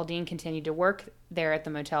 Geraldine continued to work there at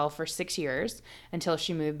the motel for 6 years until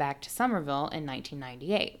she moved back to Somerville in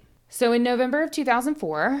 1998. So in November of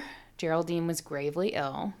 2004, Geraldine was gravely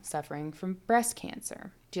ill, suffering from breast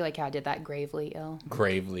cancer. Do you like how I did that, gravely ill?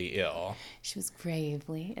 Gravely ill. She was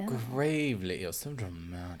gravely ill. Gravely ill. So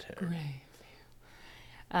dramatic. Gravely.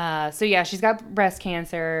 So yeah, she's got breast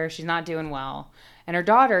cancer. She's not doing well. And her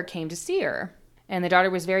daughter came to see her. And the daughter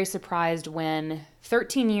was very surprised when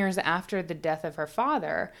 13 years after the death of her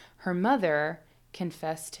father, her mother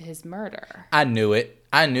confessed to his murder. I knew it.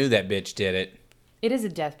 I knew that bitch did it. It is a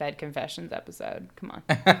Deathbed Confessions episode. Come on.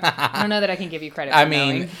 I don't know that I can give you credit for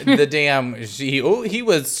knowing. The damn... he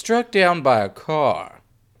was struck down by a car.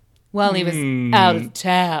 Well, he was out of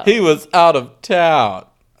town. He was out of town.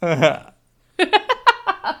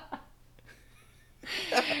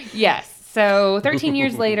 Yes. So 13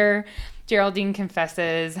 years later, Geraldine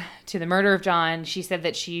confesses to the murder of John. She said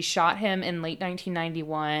that she shot him in late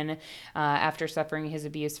 1991 after suffering his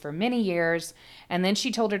abuse for many years. And then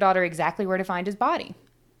she told her daughter exactly where to find his body.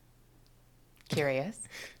 Curious.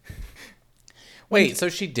 Wait, so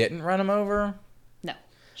she didn't run him over? No,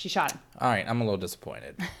 she shot him. All right, I'm a little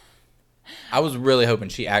disappointed. I was really hoping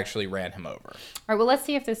she actually ran him over. All right, well, let's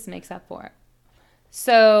see if this makes up for it.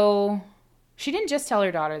 So she didn't just tell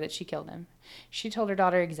her daughter that she killed him. She told her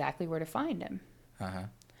daughter exactly where to find him. Uh-huh.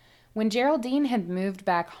 When Geraldine had moved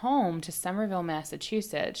back home to Somerville,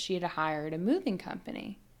 Massachusetts, she had hired a moving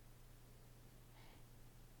company.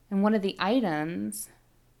 And one of the items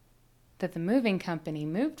that the moving company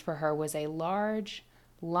moved for her was a large,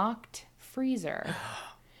 locked freezer.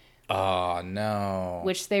 Oh, no.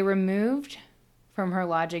 Which they removed from her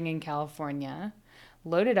lodging in California,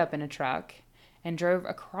 loaded up in a truck, and drove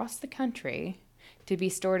across the country to be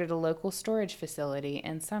stored at a local storage facility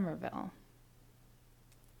in Somerville.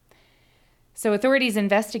 So authorities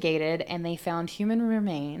investigated, and they found human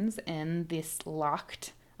remains in this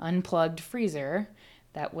locked, unplugged freezer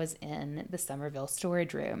that was in the Somerville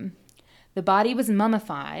storage room. The body was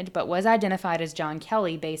mummified, but was identified as John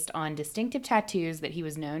Kelly based on distinctive tattoos that he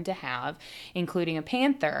was known to have, including a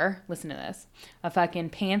panther, listen to this, a fucking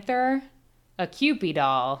panther, a Cupid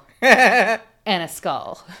doll, and a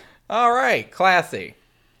skull. All right, classy.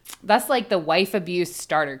 That's like the wife abuse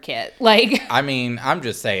starter kit. Like, I mean, I'm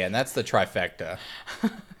just saying, that's the trifecta.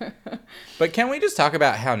 But can we just talk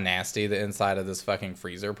about how nasty the inside of this fucking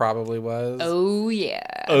freezer probably was? Oh,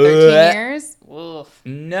 yeah. 13 years? Oof.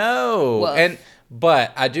 No. Woof.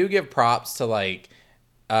 But I do give props to, like,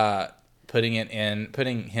 putting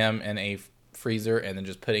him in a freezer and then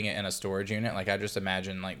just putting it in a storage unit. Like, I just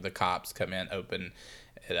imagine, like, the cops come in, open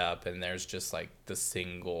it up, and there's just, like, the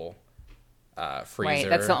single freezer. Right,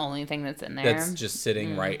 that's the only thing that's in there. That's just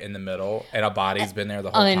sitting right in the middle, and a body's been there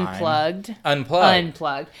the whole time.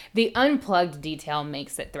 Unplugged. The unplugged detail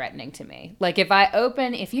makes it threatening to me. Like if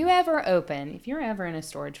you're ever in a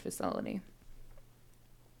storage facility,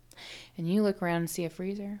 and you look around and see a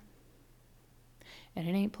freezer, and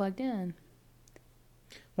it ain't plugged in.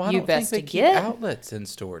 Well, I don't think they keep outlets in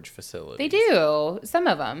storage facilities. They do. Some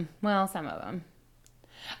of them. Well, some of them.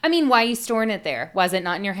 I mean, why are you storing it there? Was it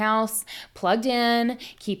not in your house? Plugged in,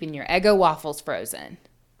 keeping your Eggo waffles frozen.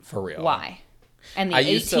 For real. Why? And the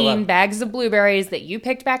 18 bags of blueberries that you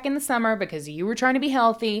picked back in the summer because you were trying to be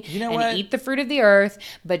healthy and eat the fruit of the earth,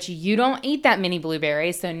 but you don't eat that many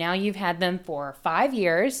blueberries, so now you've had them for 5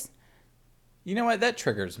 years. You know what? That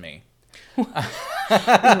triggers me.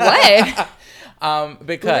 What?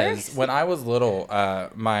 Because when I was little,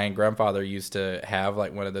 my grandfather used to have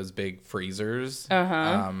like one of those big freezers.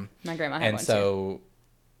 My grandma had and one so, too.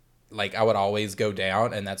 Like, I would always go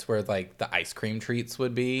down, and that's where like the ice cream treats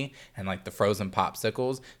would be, and like the frozen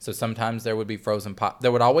popsicles. So sometimes there would be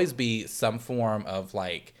there would always be some form of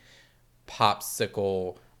like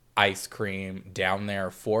popsicle ice cream down there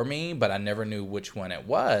for me, but I never knew which one it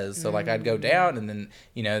was. So like I'd go down, and then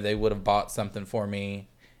they would have bought something for me.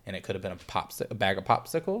 And it could have been a bag of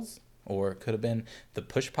popsicles, or it could have been the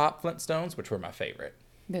push pop Flintstones, which were my favorite.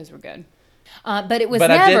 Those were good. But it was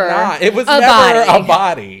never I did not. It was never a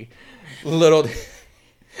body. Little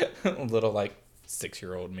like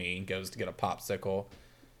 6-year-old me goes to get a popsicle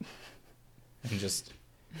and just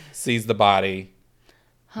sees the body,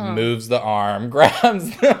 moves the arm,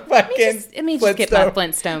 grabs the fucking Let me just get my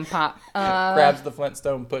Flintstone pop. Grabs the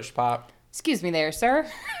Flintstone push pop. Excuse me there, sir.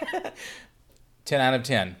 10 out of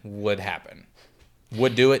 10 would happen.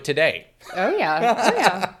 Would do it today. Oh,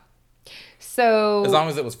 yeah. So as long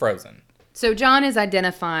as it was frozen. So John is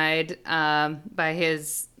identified by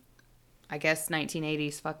his, I guess,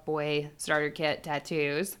 1980s fuckboy starter kit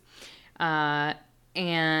tattoos.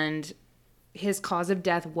 And his cause of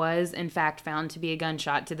death was, in fact, found to be a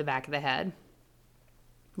gunshot to the back of the head.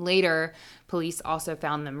 Later, police also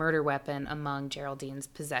found the murder weapon among Geraldine's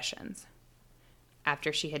possessions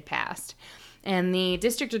after she had passed. And the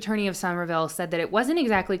district attorney of Somerville said that it wasn't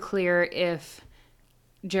exactly clear if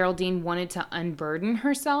Geraldine wanted to unburden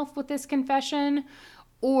herself with this confession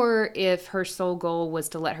or if her sole goal was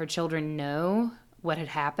to let her children know what had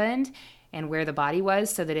happened and where the body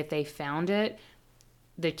was so that if they found it,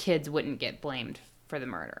 the kids wouldn't get blamed for the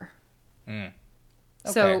murder. Okay.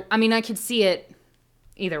 So, I mean, I could see it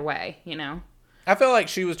either way, I feel like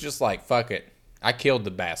she was just like, fuck it. I killed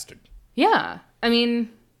the bastard. Yeah. I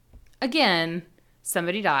mean, again,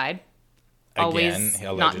 somebody died. Always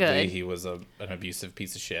allegedly, not good. He was an abusive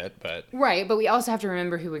piece of shit, but... Right, but we also have to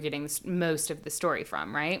remember who we're getting most of the story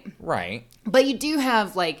from, right? Right. But you do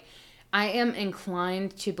have, I am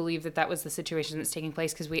inclined to believe that was the situation that's taking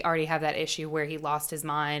place because we already have that issue where he lost his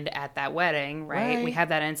mind at that wedding, right? We have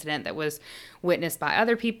that incident that was witnessed by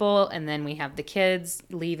other people, and then we have the kids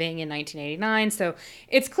leaving in 1989. So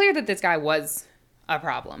it's clear that this guy was a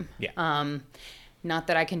problem. Yeah. Not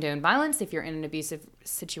that I condone violence. If you're in an abusive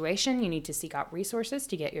situation, you need to seek out resources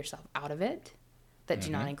to get yourself out of it that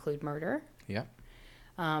do not include murder. Yeah.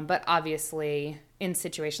 But obviously, in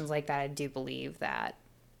situations like that, I do believe that,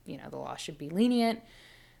 the law should be lenient.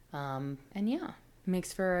 And yeah,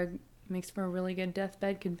 makes for a really good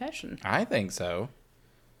deathbed confession. I think so.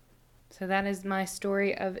 So that is my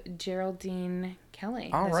story of Geraldine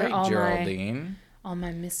Kelly. All right, Geraldine. All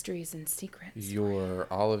my mysteries and secrets.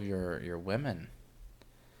 All of your women.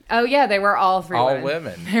 Oh yeah, they were all three women. All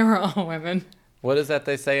women. They were all women. What is that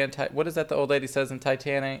they say what is that the old lady says in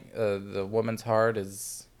Titanic? The woman's heart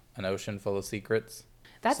is an ocean full of secrets.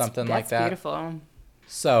 Something like that. That's beautiful.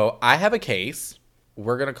 So I have a case.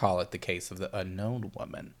 We're going to call it the case of the unknown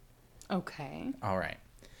woman. Okay. All right.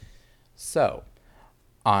 So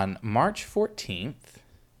on March 14th,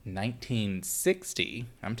 1960,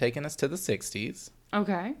 I'm taking us to the 60s.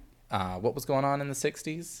 Okay. What was going on in the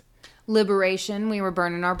 60s? Liberation. We were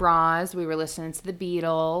burning our bras. We were listening to the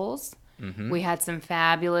Beatles. Mm-hmm. We had some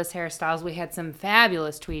fabulous hairstyles. We had some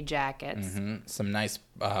fabulous tweed jackets. Mm-hmm. Some nice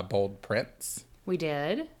bold prints. We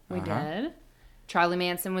did. We did. Charlie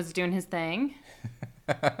Manson was doing his thing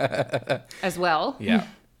as well. Yeah.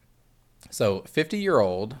 So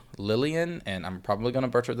 50-year-old Lillian, and I'm probably going to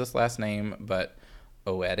butcher this last name, but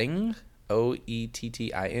Oetting,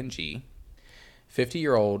 Oetting,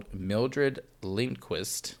 50-year-old Mildred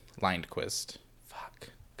Lindquist. Fuck.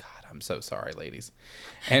 God, I'm so sorry, ladies.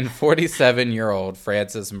 And 47-year-old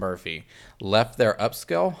Frances Murphy left their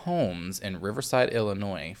upscale homes in Riverside,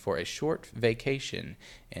 Illinois for a short vacation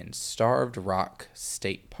in Starved Rock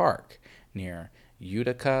State Park near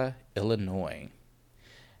Utica, Illinois.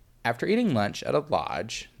 After eating lunch at a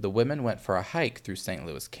lodge, the women went for a hike through St.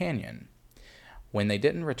 Louis Canyon. When they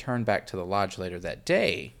didn't return back to the lodge later that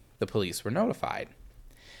day, the police were notified.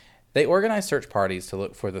 They organized search parties to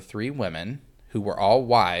look for the 3 women, who were all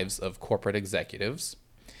wives of corporate executives.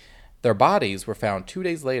 Their bodies were found 2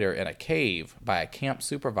 days later in a cave by a camp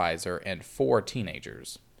supervisor and 4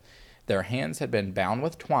 teenagers. Their hands had been bound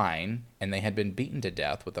with twine, and they had been beaten to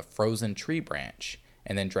death with a frozen tree branch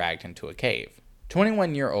and then dragged into a cave.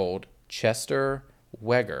 21-year-old Chester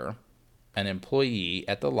Weger, an employee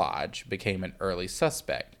at the lodge, became an early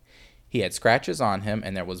suspect. He had scratches on him,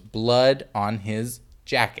 and there was blood on his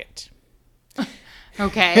jacket.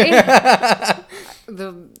 Okay.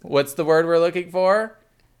 What's the word we're looking for?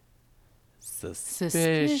 Suspicious.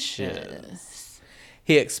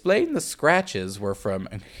 He explained the scratches were from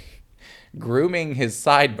grooming his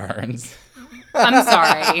sideburns. I'm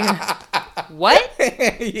sorry. What?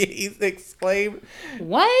 He exclaimed.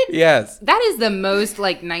 What? Yes. That is the most,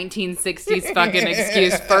 1960s fucking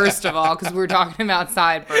excuse, first of all, because we're talking about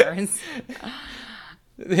sideburns.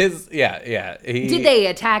 Did they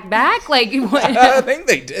attack back? What? I think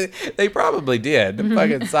they did. They probably did. The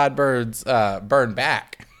fucking sideburns burned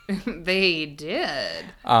back. They did.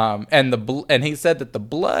 And he said that the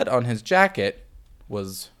blood on his jacket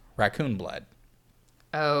was raccoon blood.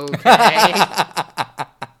 Okay.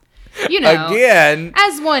 Again,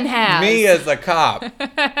 as one has. Me as a cop.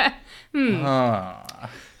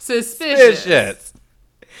 Suspicious.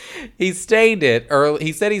 He stained it early.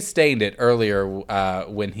 He said he stained it earlier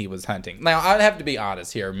when he was hunting. Now, I'd have to be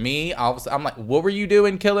honest here. I'm like, what were you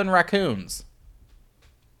doing killing raccoons?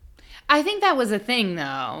 I think that was a thing,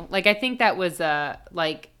 though. I think that was a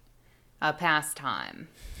pastime.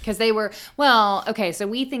 Because they were, so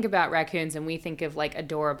we think about raccoons and we think of,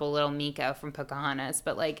 adorable little Miko from Pocahontas.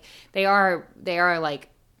 But, they are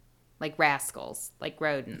rascals, like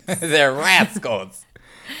rodents. They're rascals.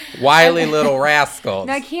 Wily little rascals.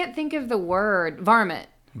 I can't think of the word. Varmint.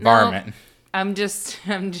 Varmint. No, I'm just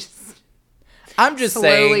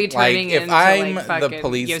slowly saying, if I'm the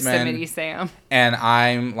policeman Yosemite Sam, and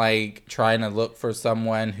I'm trying to look for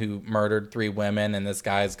someone who murdered 3 women, and this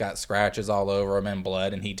guy's got scratches all over him and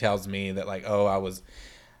blood, and he tells me that I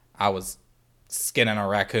was skinning a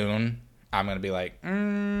raccoon, I'm gonna be like,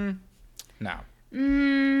 no.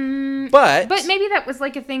 But maybe that was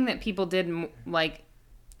a thing that people did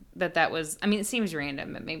that was. I mean, it seems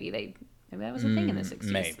random, but maybe that was a thing in the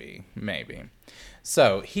 60s. Maybe.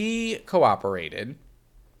 So he cooperated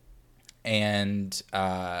and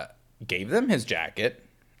gave them his jacket,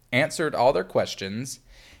 answered all their questions,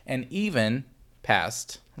 and even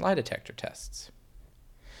passed lie detector tests.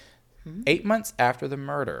 8 months after the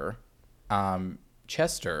murder,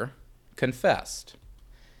 Chester confessed.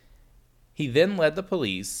 He then led the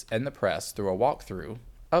police and the press through a walkthrough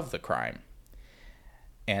of the crime.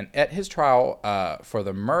 And at his trial for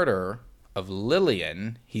the murder of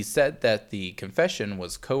Lillian, he said that the confession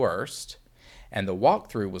was coerced and the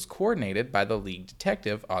walkthrough was coordinated by the lead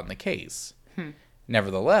detective on the case.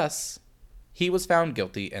 Nevertheless, he was found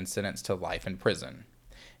guilty and sentenced to life in prison.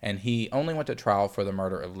 And he only went to trial for the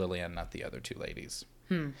murder of Lillian, not the other 2 ladies.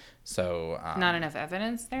 So not enough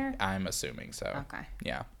evidence there? I'm assuming so. Okay.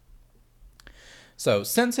 Yeah. So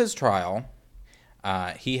since his trial,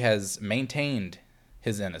 he has maintained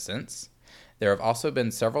his innocence. There have also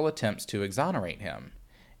been several attempts to exonerate him.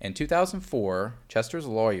 In 2004, Chester's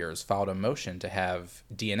lawyers filed a motion to have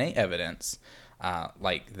DNA evidence,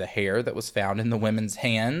 like the hair that was found in the women's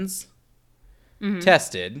hands,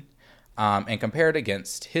 tested and compared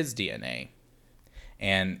against his DNA.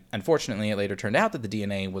 And unfortunately, it later turned out that the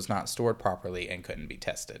DNA was not stored properly and couldn't be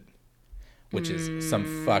tested, which is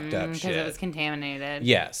some fucked up shit. Because it was contaminated.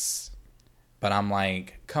 Yes. But I'm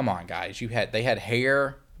like, come on, guys. They had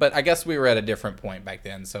hair. But I guess we were at a different point back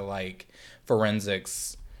then. So,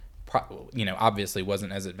 forensics, obviously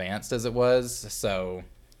wasn't as advanced as it was. So,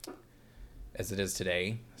 as it is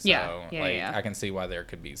today. So, yeah. I can see why there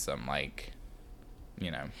could be some,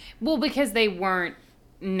 Well, because they weren't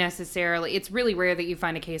necessarily... It's really rare that you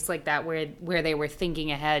find a case like that where they were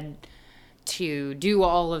thinking ahead to do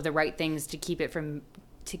all of the right things to keep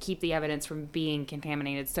the evidence from being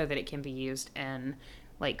contaminated so that it can be used in...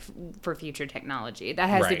 for future technology. That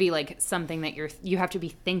has to be something that you have to be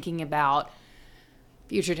thinking about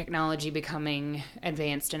future technology becoming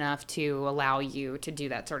advanced enough to allow you to do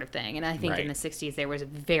that sort of thing. And I think in the 60s there was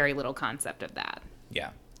very little concept of that.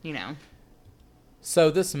 Yeah.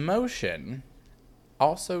 So this motion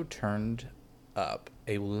also turned up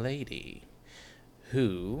a lady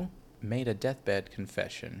who made a deathbed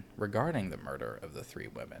confession regarding the murder of the 3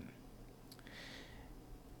 women.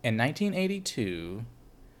 In 1982,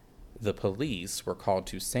 the police were called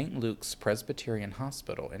to St. Luke's Presbyterian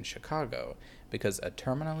Hospital in Chicago because a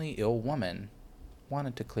terminally ill woman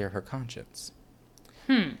wanted to clear her conscience.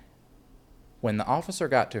 When the officer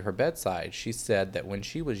got to her bedside, she said that when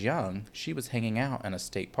she was young, she was hanging out in a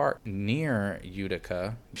state park near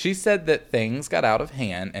Utica. She said that things got out of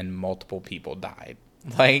hand and multiple people died.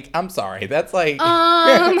 Like, I'm sorry. That's like...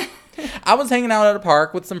 I was hanging out at a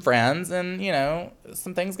park with some friends and, you know,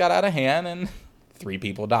 some things got out of hand and 3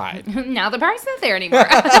 people died. Now the park's not there anymore.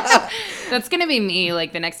 That's going to be me.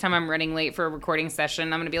 Like, the next time I'm running late for a recording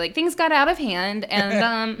session, I'm going to be like, things got out of hand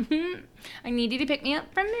and I need you to pick me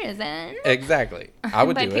up from prison. Exactly. I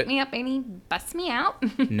would do it. Pick me up, Amy. Bust me out.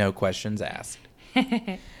 No questions asked.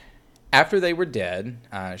 After they were dead,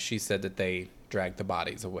 she said that they dragged the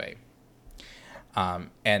bodies away.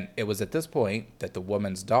 And it was at this point that the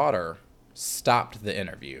woman's daughter stopped the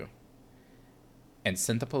interview and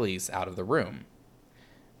sent the police out of the room.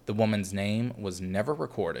 The woman's name was never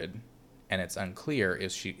recorded, and it's unclear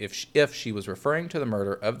if she was referring to the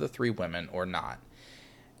murder of the 3 women or not.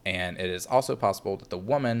 And it is also possible that the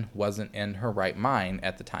woman wasn't in her right mind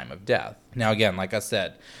at the time of death. Now, again, like I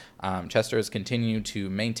said, Chester has continued to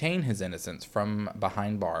maintain his innocence from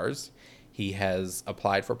behind bars. He has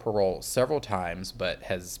applied for parole several times, but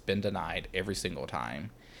has been denied every single time.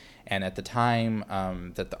 And at the time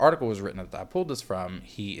that the article was written that I pulled this from,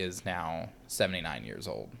 he is now 79 years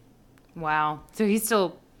old. Wow. So he's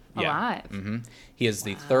still alive. Yeah. Mm-hmm. He is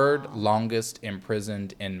the 3rd longest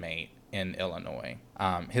imprisoned inmate in Illinois.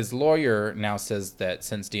 His lawyer now says that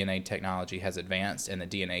since DNA technology has advanced and the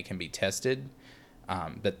DNA can be tested,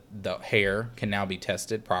 that the hair can now be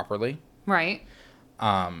tested properly. Right.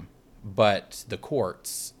 But the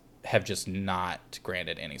courts have just not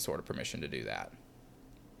granted any sort of permission to do that.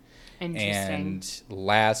 Interesting. And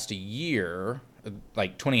last year,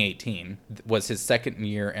 like 2018, was his 2nd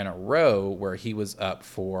year in a row where he was up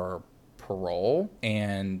for parole.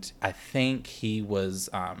 And I think he was,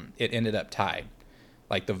 it ended up tied.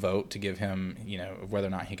 Like the vote to give him, you know, whether or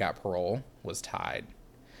not he got parole was tied.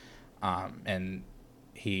 And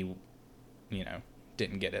he, you know,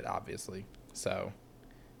 didn't get it, obviously. So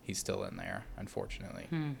he's still in there, unfortunately.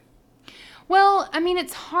 Well, I mean,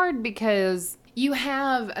 it's hard because you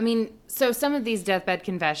have, so some of these deathbed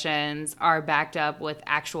confessions are backed up with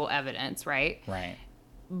actual evidence, right? Right.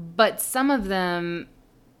 But some of them,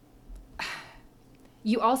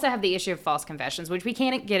 you also have the issue of false confessions, which we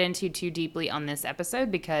can't get into too deeply on this episode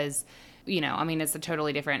because, you know, it's a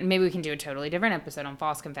totally different, maybe we can do a totally different episode on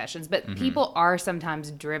false confessions, but people are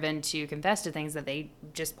sometimes driven to confess to things that they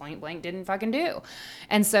just point blank didn't fucking do.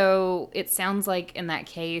 And so it sounds like in that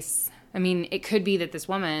case, it could be that this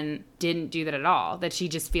woman didn't do that at all, that she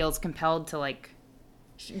just feels compelled to, like,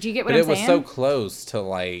 do you get what I'm saying? But it was so close to,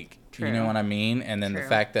 like, True. You know what I mean? And then True. The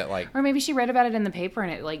fact that, like... Or maybe she read about it in the paper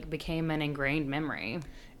and it, like, became an ingrained memory.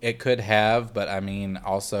 It could have, but,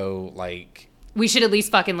 also, like... We should at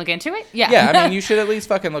least fucking look into it? Yeah. Yeah, you should at least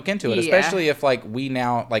fucking look into it. Yeah. Especially if, like, we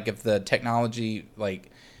now... Like, if the technology, like...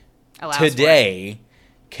 Allows today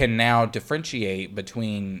can now differentiate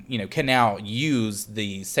between... You know, can now use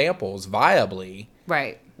the samples viably.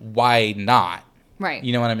 Right. Why not? Right.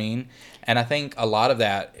 You know what I mean? And I think a lot of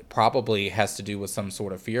that probably has to do with some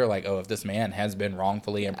sort of fear, like, oh, if this man has been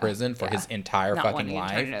wrongfully imprisoned for his entire Not fucking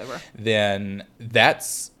life, then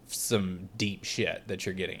that's some deep shit that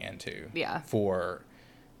you're getting into for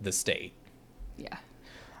the state. Yeah.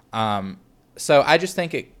 So I just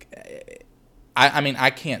think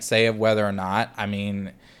I can't say of whether or not,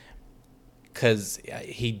 because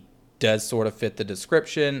he does sort of fit the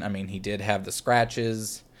description. He did have the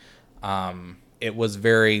scratches. It was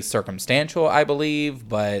very circumstantial, I believe,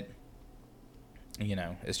 but, you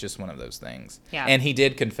know, it's just one of those things. Yeah. And he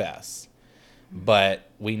did confess, but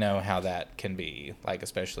we know how that can be, like,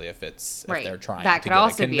 especially if it's, if they're trying to get a conviction. That could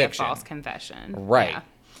also be a false confession. Right. Yeah.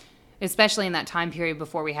 Especially in that time period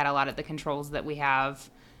before we had a lot of the controls that we have,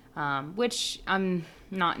 which I'm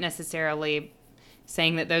not necessarily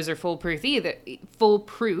saying that those are foolproof either.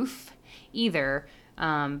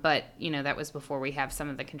 But, you know, that was before we have some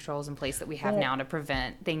of the controls in place that we have now to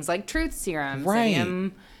prevent things like truth serum,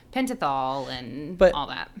 sodium pentothal, and all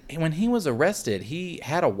that. When he was arrested, he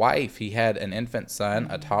had a wife. He had an infant son,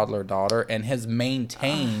 a toddler daughter, and has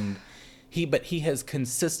maintained, he has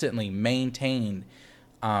consistently maintained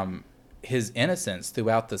his innocence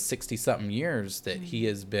throughout the 60-something years that he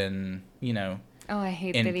has been, you know,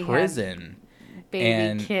 in prison.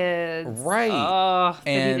 Baby kids. Right. Oh,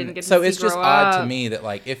 and he didn't get to so it's just odd to me that,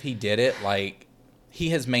 like, if he did it, like, he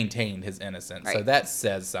has maintained his innocence. Right. So that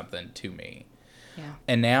says something to me. Yeah.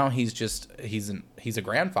 And now he's a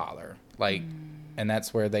grandfather, like, and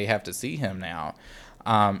that's where they have to see him now.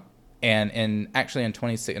 And in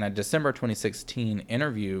a December 2016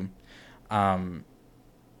 interview,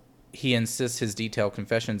 he insists his detailed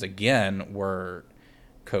confessions again were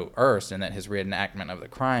coerced, and that his reenactment of the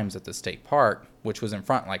crimes at the state park, which was in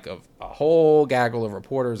front like of a whole gaggle of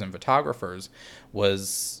reporters and photographers,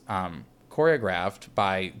 was choreographed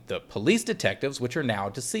by the police detectives, which are now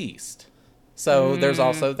deceased. So there's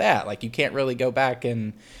also that. Like, you can't really go back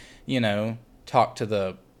and, talk to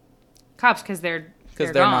the cops because they're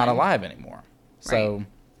not alive anymore. So,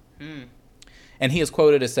 and he is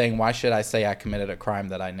quoted as saying, "Why should I say I committed a crime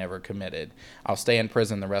that I never committed? I'll stay in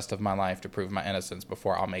prison the rest of my life to prove my innocence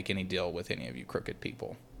before I'll make any deal with any of you crooked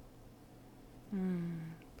people."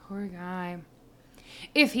 Poor guy.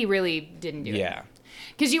 If he really didn't do it. Yeah.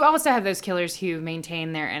 Because you also have those killers who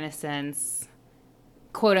maintain their innocence,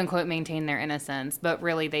 quote unquote maintain their innocence, but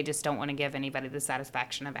really they just don't want to give anybody the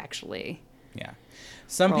satisfaction of actually. Yeah.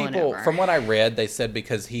 Some people, from what I read, they said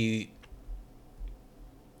because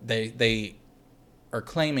they are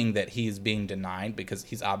claiming that he's being denied because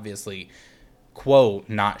he's obviously, quote,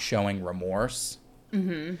 not showing remorse.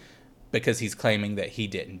 Mm-hmm. Because he's claiming that he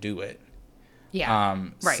didn't do it. Yeah.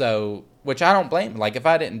 Right. So, which I don't blame. Like, if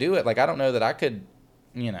I didn't do it, like, I don't know that I could,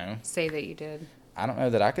 say that you did. I don't know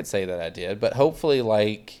that I could say that I did. But hopefully,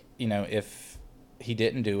 like, if he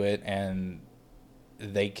didn't do it and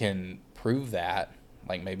they can prove that,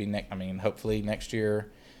 like, maybe hopefully next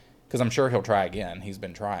year, because I'm sure he'll try again. He's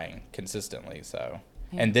been trying consistently. So,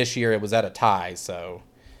 and this year it was at a tie. So,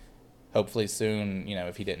 hopefully soon,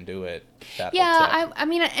 if he didn't do it, that'll tip. I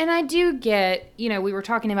mean, and I do get, we were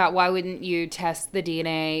talking about why wouldn't you test the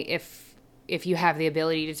DNA if you have the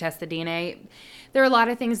ability to test the DNA. There are a lot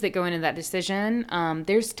of things that go into that decision.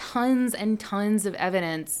 There's tons and tons of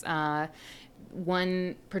evidence.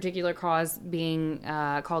 One particular cause being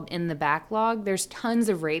called in the backlog. There's tons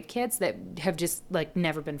of rape kits that have just like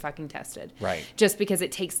never been fucking tested. Right. Just because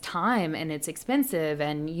it takes time and it's expensive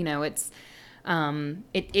and it's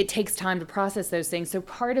it takes time to process those things. So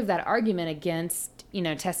part of that argument against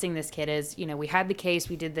testing this kid is we had the case,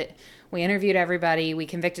 we interviewed everybody, we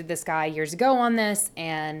convicted this guy years ago on this,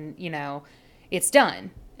 and it's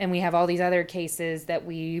done. And we have all these other cases that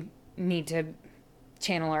we need to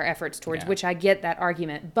channel our efforts towards, which I get that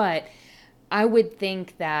argument. But I would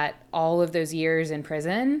think that all of those years in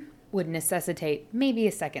prison would necessitate maybe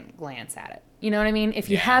a second glance at it. You know what I mean? If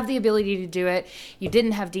you have the ability to do it, you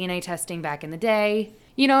didn't have DNA testing back in the day.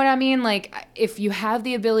 You know what I mean? Like, if you have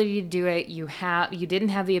the ability to do it, you didn't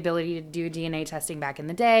have the ability to do DNA testing back in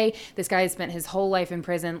the day. This guy has spent his whole life in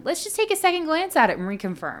prison. Let's just take a second glance at it and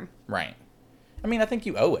reconfirm. Right. I mean, I think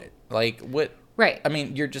you owe it. Like, what? Right. I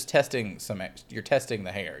mean, you're just testing you're testing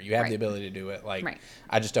the hair. You have the ability to do it. Like,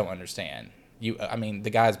 I just don't understand. The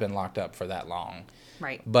guy's been locked up for that long.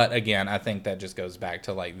 Right. But again, I think that just goes back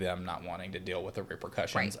to like them not wanting to deal with the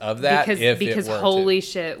repercussions of that. Because holy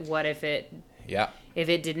shit, what if it if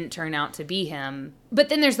it didn't turn out to be him? But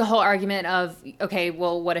then there's the whole argument of, okay,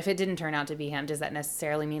 well, what if it didn't turn out to be him? Does that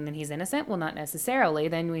necessarily mean that he's innocent? Well, not necessarily.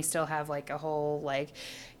 Then we still have like a whole like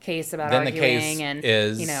case about then arguing, the case and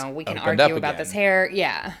is we can argue about this hair.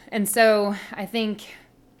 Yeah. And so I think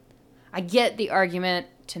I get the argument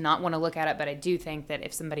to not want to look at it, but I do think that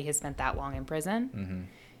if somebody has spent that long in prison,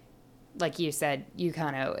 like you said, you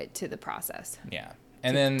kind of owe it to the process. Yeah.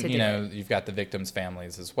 And then, you've got the victims'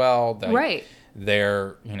 families as well. Right.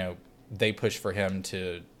 They're, they push for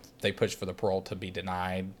the parole to be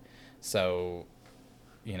denied. So,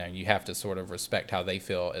 you have to sort of respect how they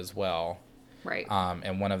feel as well. Right.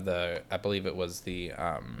 And one of I believe it was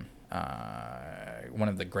one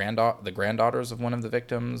of the granddaughters of one of the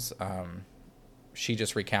victims, she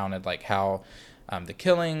just recounted like how the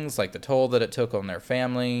killings, like the toll that it took on their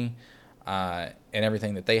family, and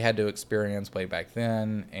everything that they had to experience way back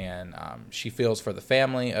then. And she feels for the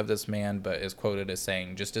family of this man, but is quoted as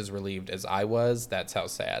saying, "Just as relieved as I was, that's how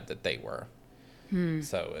sad that they were."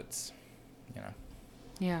 So it's,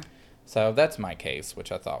 Yeah. So that's my case,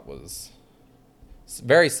 which I thought was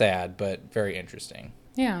very sad, but very interesting.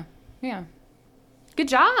 Yeah. Yeah. Good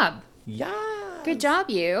job. Yeah. Good job,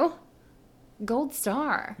 you. Gold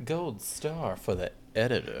star. Gold star for the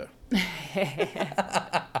editor.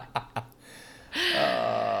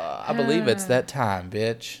 I believe it's that time,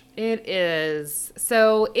 bitch. It is.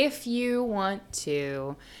 So if you want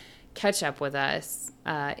to catch up with us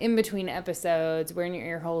in between episodes, we're in your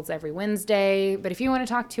ear holes every Wednesday. But if you want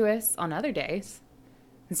to talk to us on other days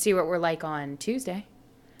and see what we're like on Tuesday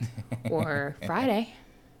or Friday,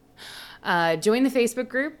 join the Facebook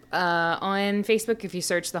group. On Facebook, if you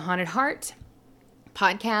search The Haunted Heart,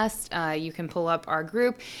 podcast. You can pull up our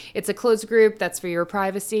group. It's a closed group that's for your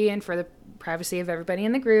privacy and for the privacy of everybody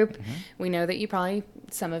in the group. We know that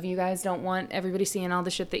some of you guys don't want everybody seeing all the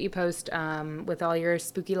shit that you post with all your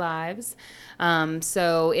spooky lives.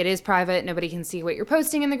 So it is private. Nobody can see what you're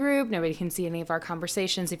posting in the group. Nobody can see any of our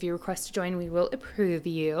conversations. If you request to join, we will approve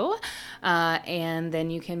you. And then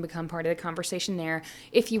you can become part of the conversation there.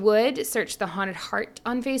 If you would, search The Haunted Heart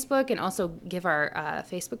on Facebook and also give our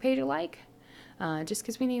Facebook page a like. Just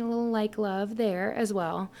because we need a little love there as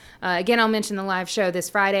well. Again, I'll mention the live show this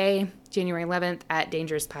Friday, January 11th at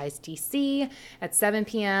Dangerous Pies DC at 7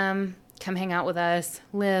 p.m. Come hang out with us.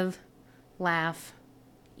 Live, laugh,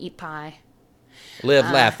 eat pie. Live,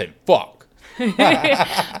 laugh, and fuck.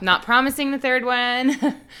 Not promising the third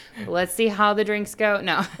one. Let's see how the drinks go.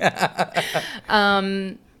 No.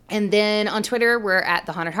 And then on Twitter, we're at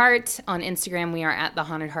The Haunted Heart. On Instagram, we are at The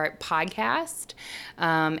Haunted Heart Podcast.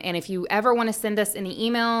 And if you ever want to send us any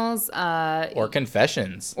emails... or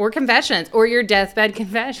confessions. Or your deathbed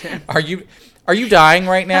confession. Are you dying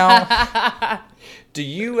right now? Do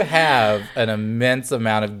you have an immense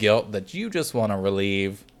amount of guilt that you just want to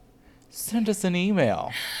relieve? Send us an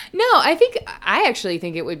email. No, I actually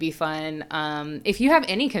think it would be fun if you have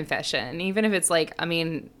any confession, even if it's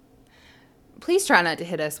please try not to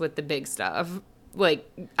hit us with the big stuff. Like,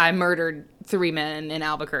 I murdered 3 men in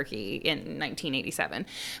Albuquerque in 1987.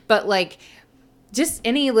 But, just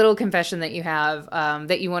any little confession that you have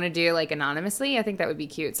that you want to do, anonymously, I think that would be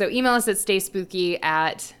cute. So email us at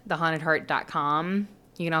stayspooky@thehauntedheart.com.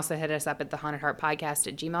 You can also hit us up at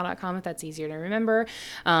thehauntedheartpodcast@gmail.com if that's easier to remember.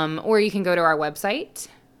 Or you can go to our website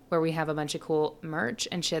where we have a bunch of cool merch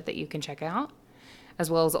and shit that you can check out,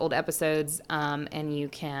 as well as old episodes, and you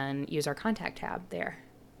can use our contact tab there.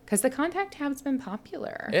 Because the contact tab's been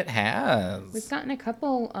popular. It has. We've gotten a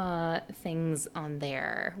couple things on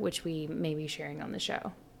there, which we may be sharing on the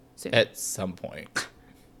show soon. At some point.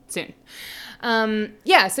 Soon. So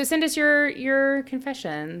send us your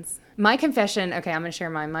confessions. My confession, okay, I'm going to share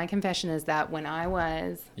mine. My confession is that when I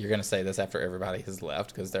was... You're going to say this after everybody has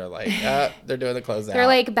left because they're like, they're doing the closeout. They're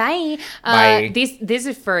like, bye. Bye. This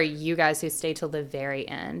is for you guys who stay till the very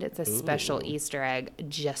end. It's a special Easter egg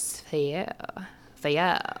just for you.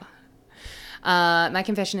 My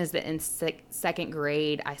confession is that in second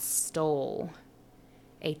grade, I stole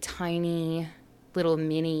a tiny little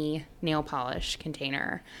mini nail polish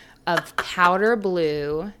container of powder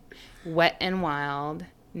blue, Wet n Wild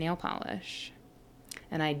nail polish.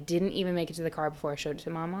 And I didn't even make it to the car before I showed it to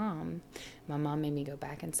my mom. My mom made me go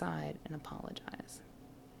back inside and apologize.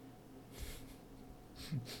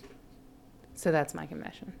 So that's my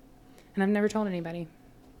confession. And I've never told anybody.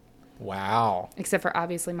 Wow. Except for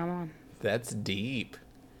obviously my mom. That's deep.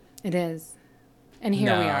 It is. And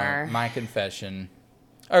here we are. My confession.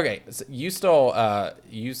 Okay, so you stole a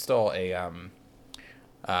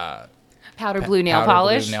powder blue nail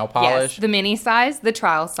polish. Blue nail polish. Yes, the mini size, the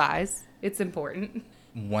trial size. It's important.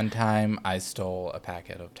 One time I stole a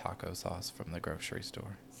packet of taco sauce from the grocery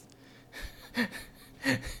store.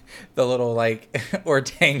 The little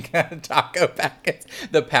Ortega taco packets.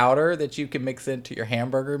 The powder that you can mix into your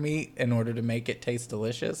hamburger meat in order to make it taste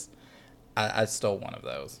delicious. I stole one of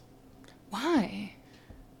those. Why?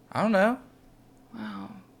 I don't know.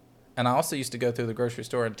 Wow. And I also used to go through the grocery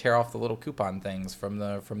store and tear off the little coupon things from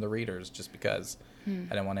the readers just because I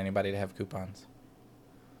didn't want anybody to have coupons.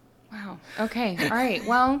 Wow. Okay. All right.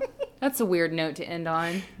 Well, that's a weird note to end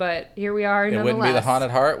on, but here we are. It wouldn't be the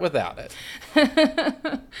Haunted Heart without it.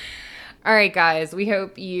 All right, guys. We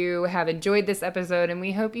hope you have enjoyed this episode, and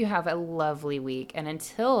we hope you have a lovely week. And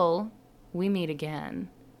until we meet again,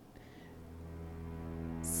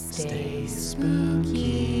 stay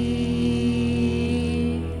spooky.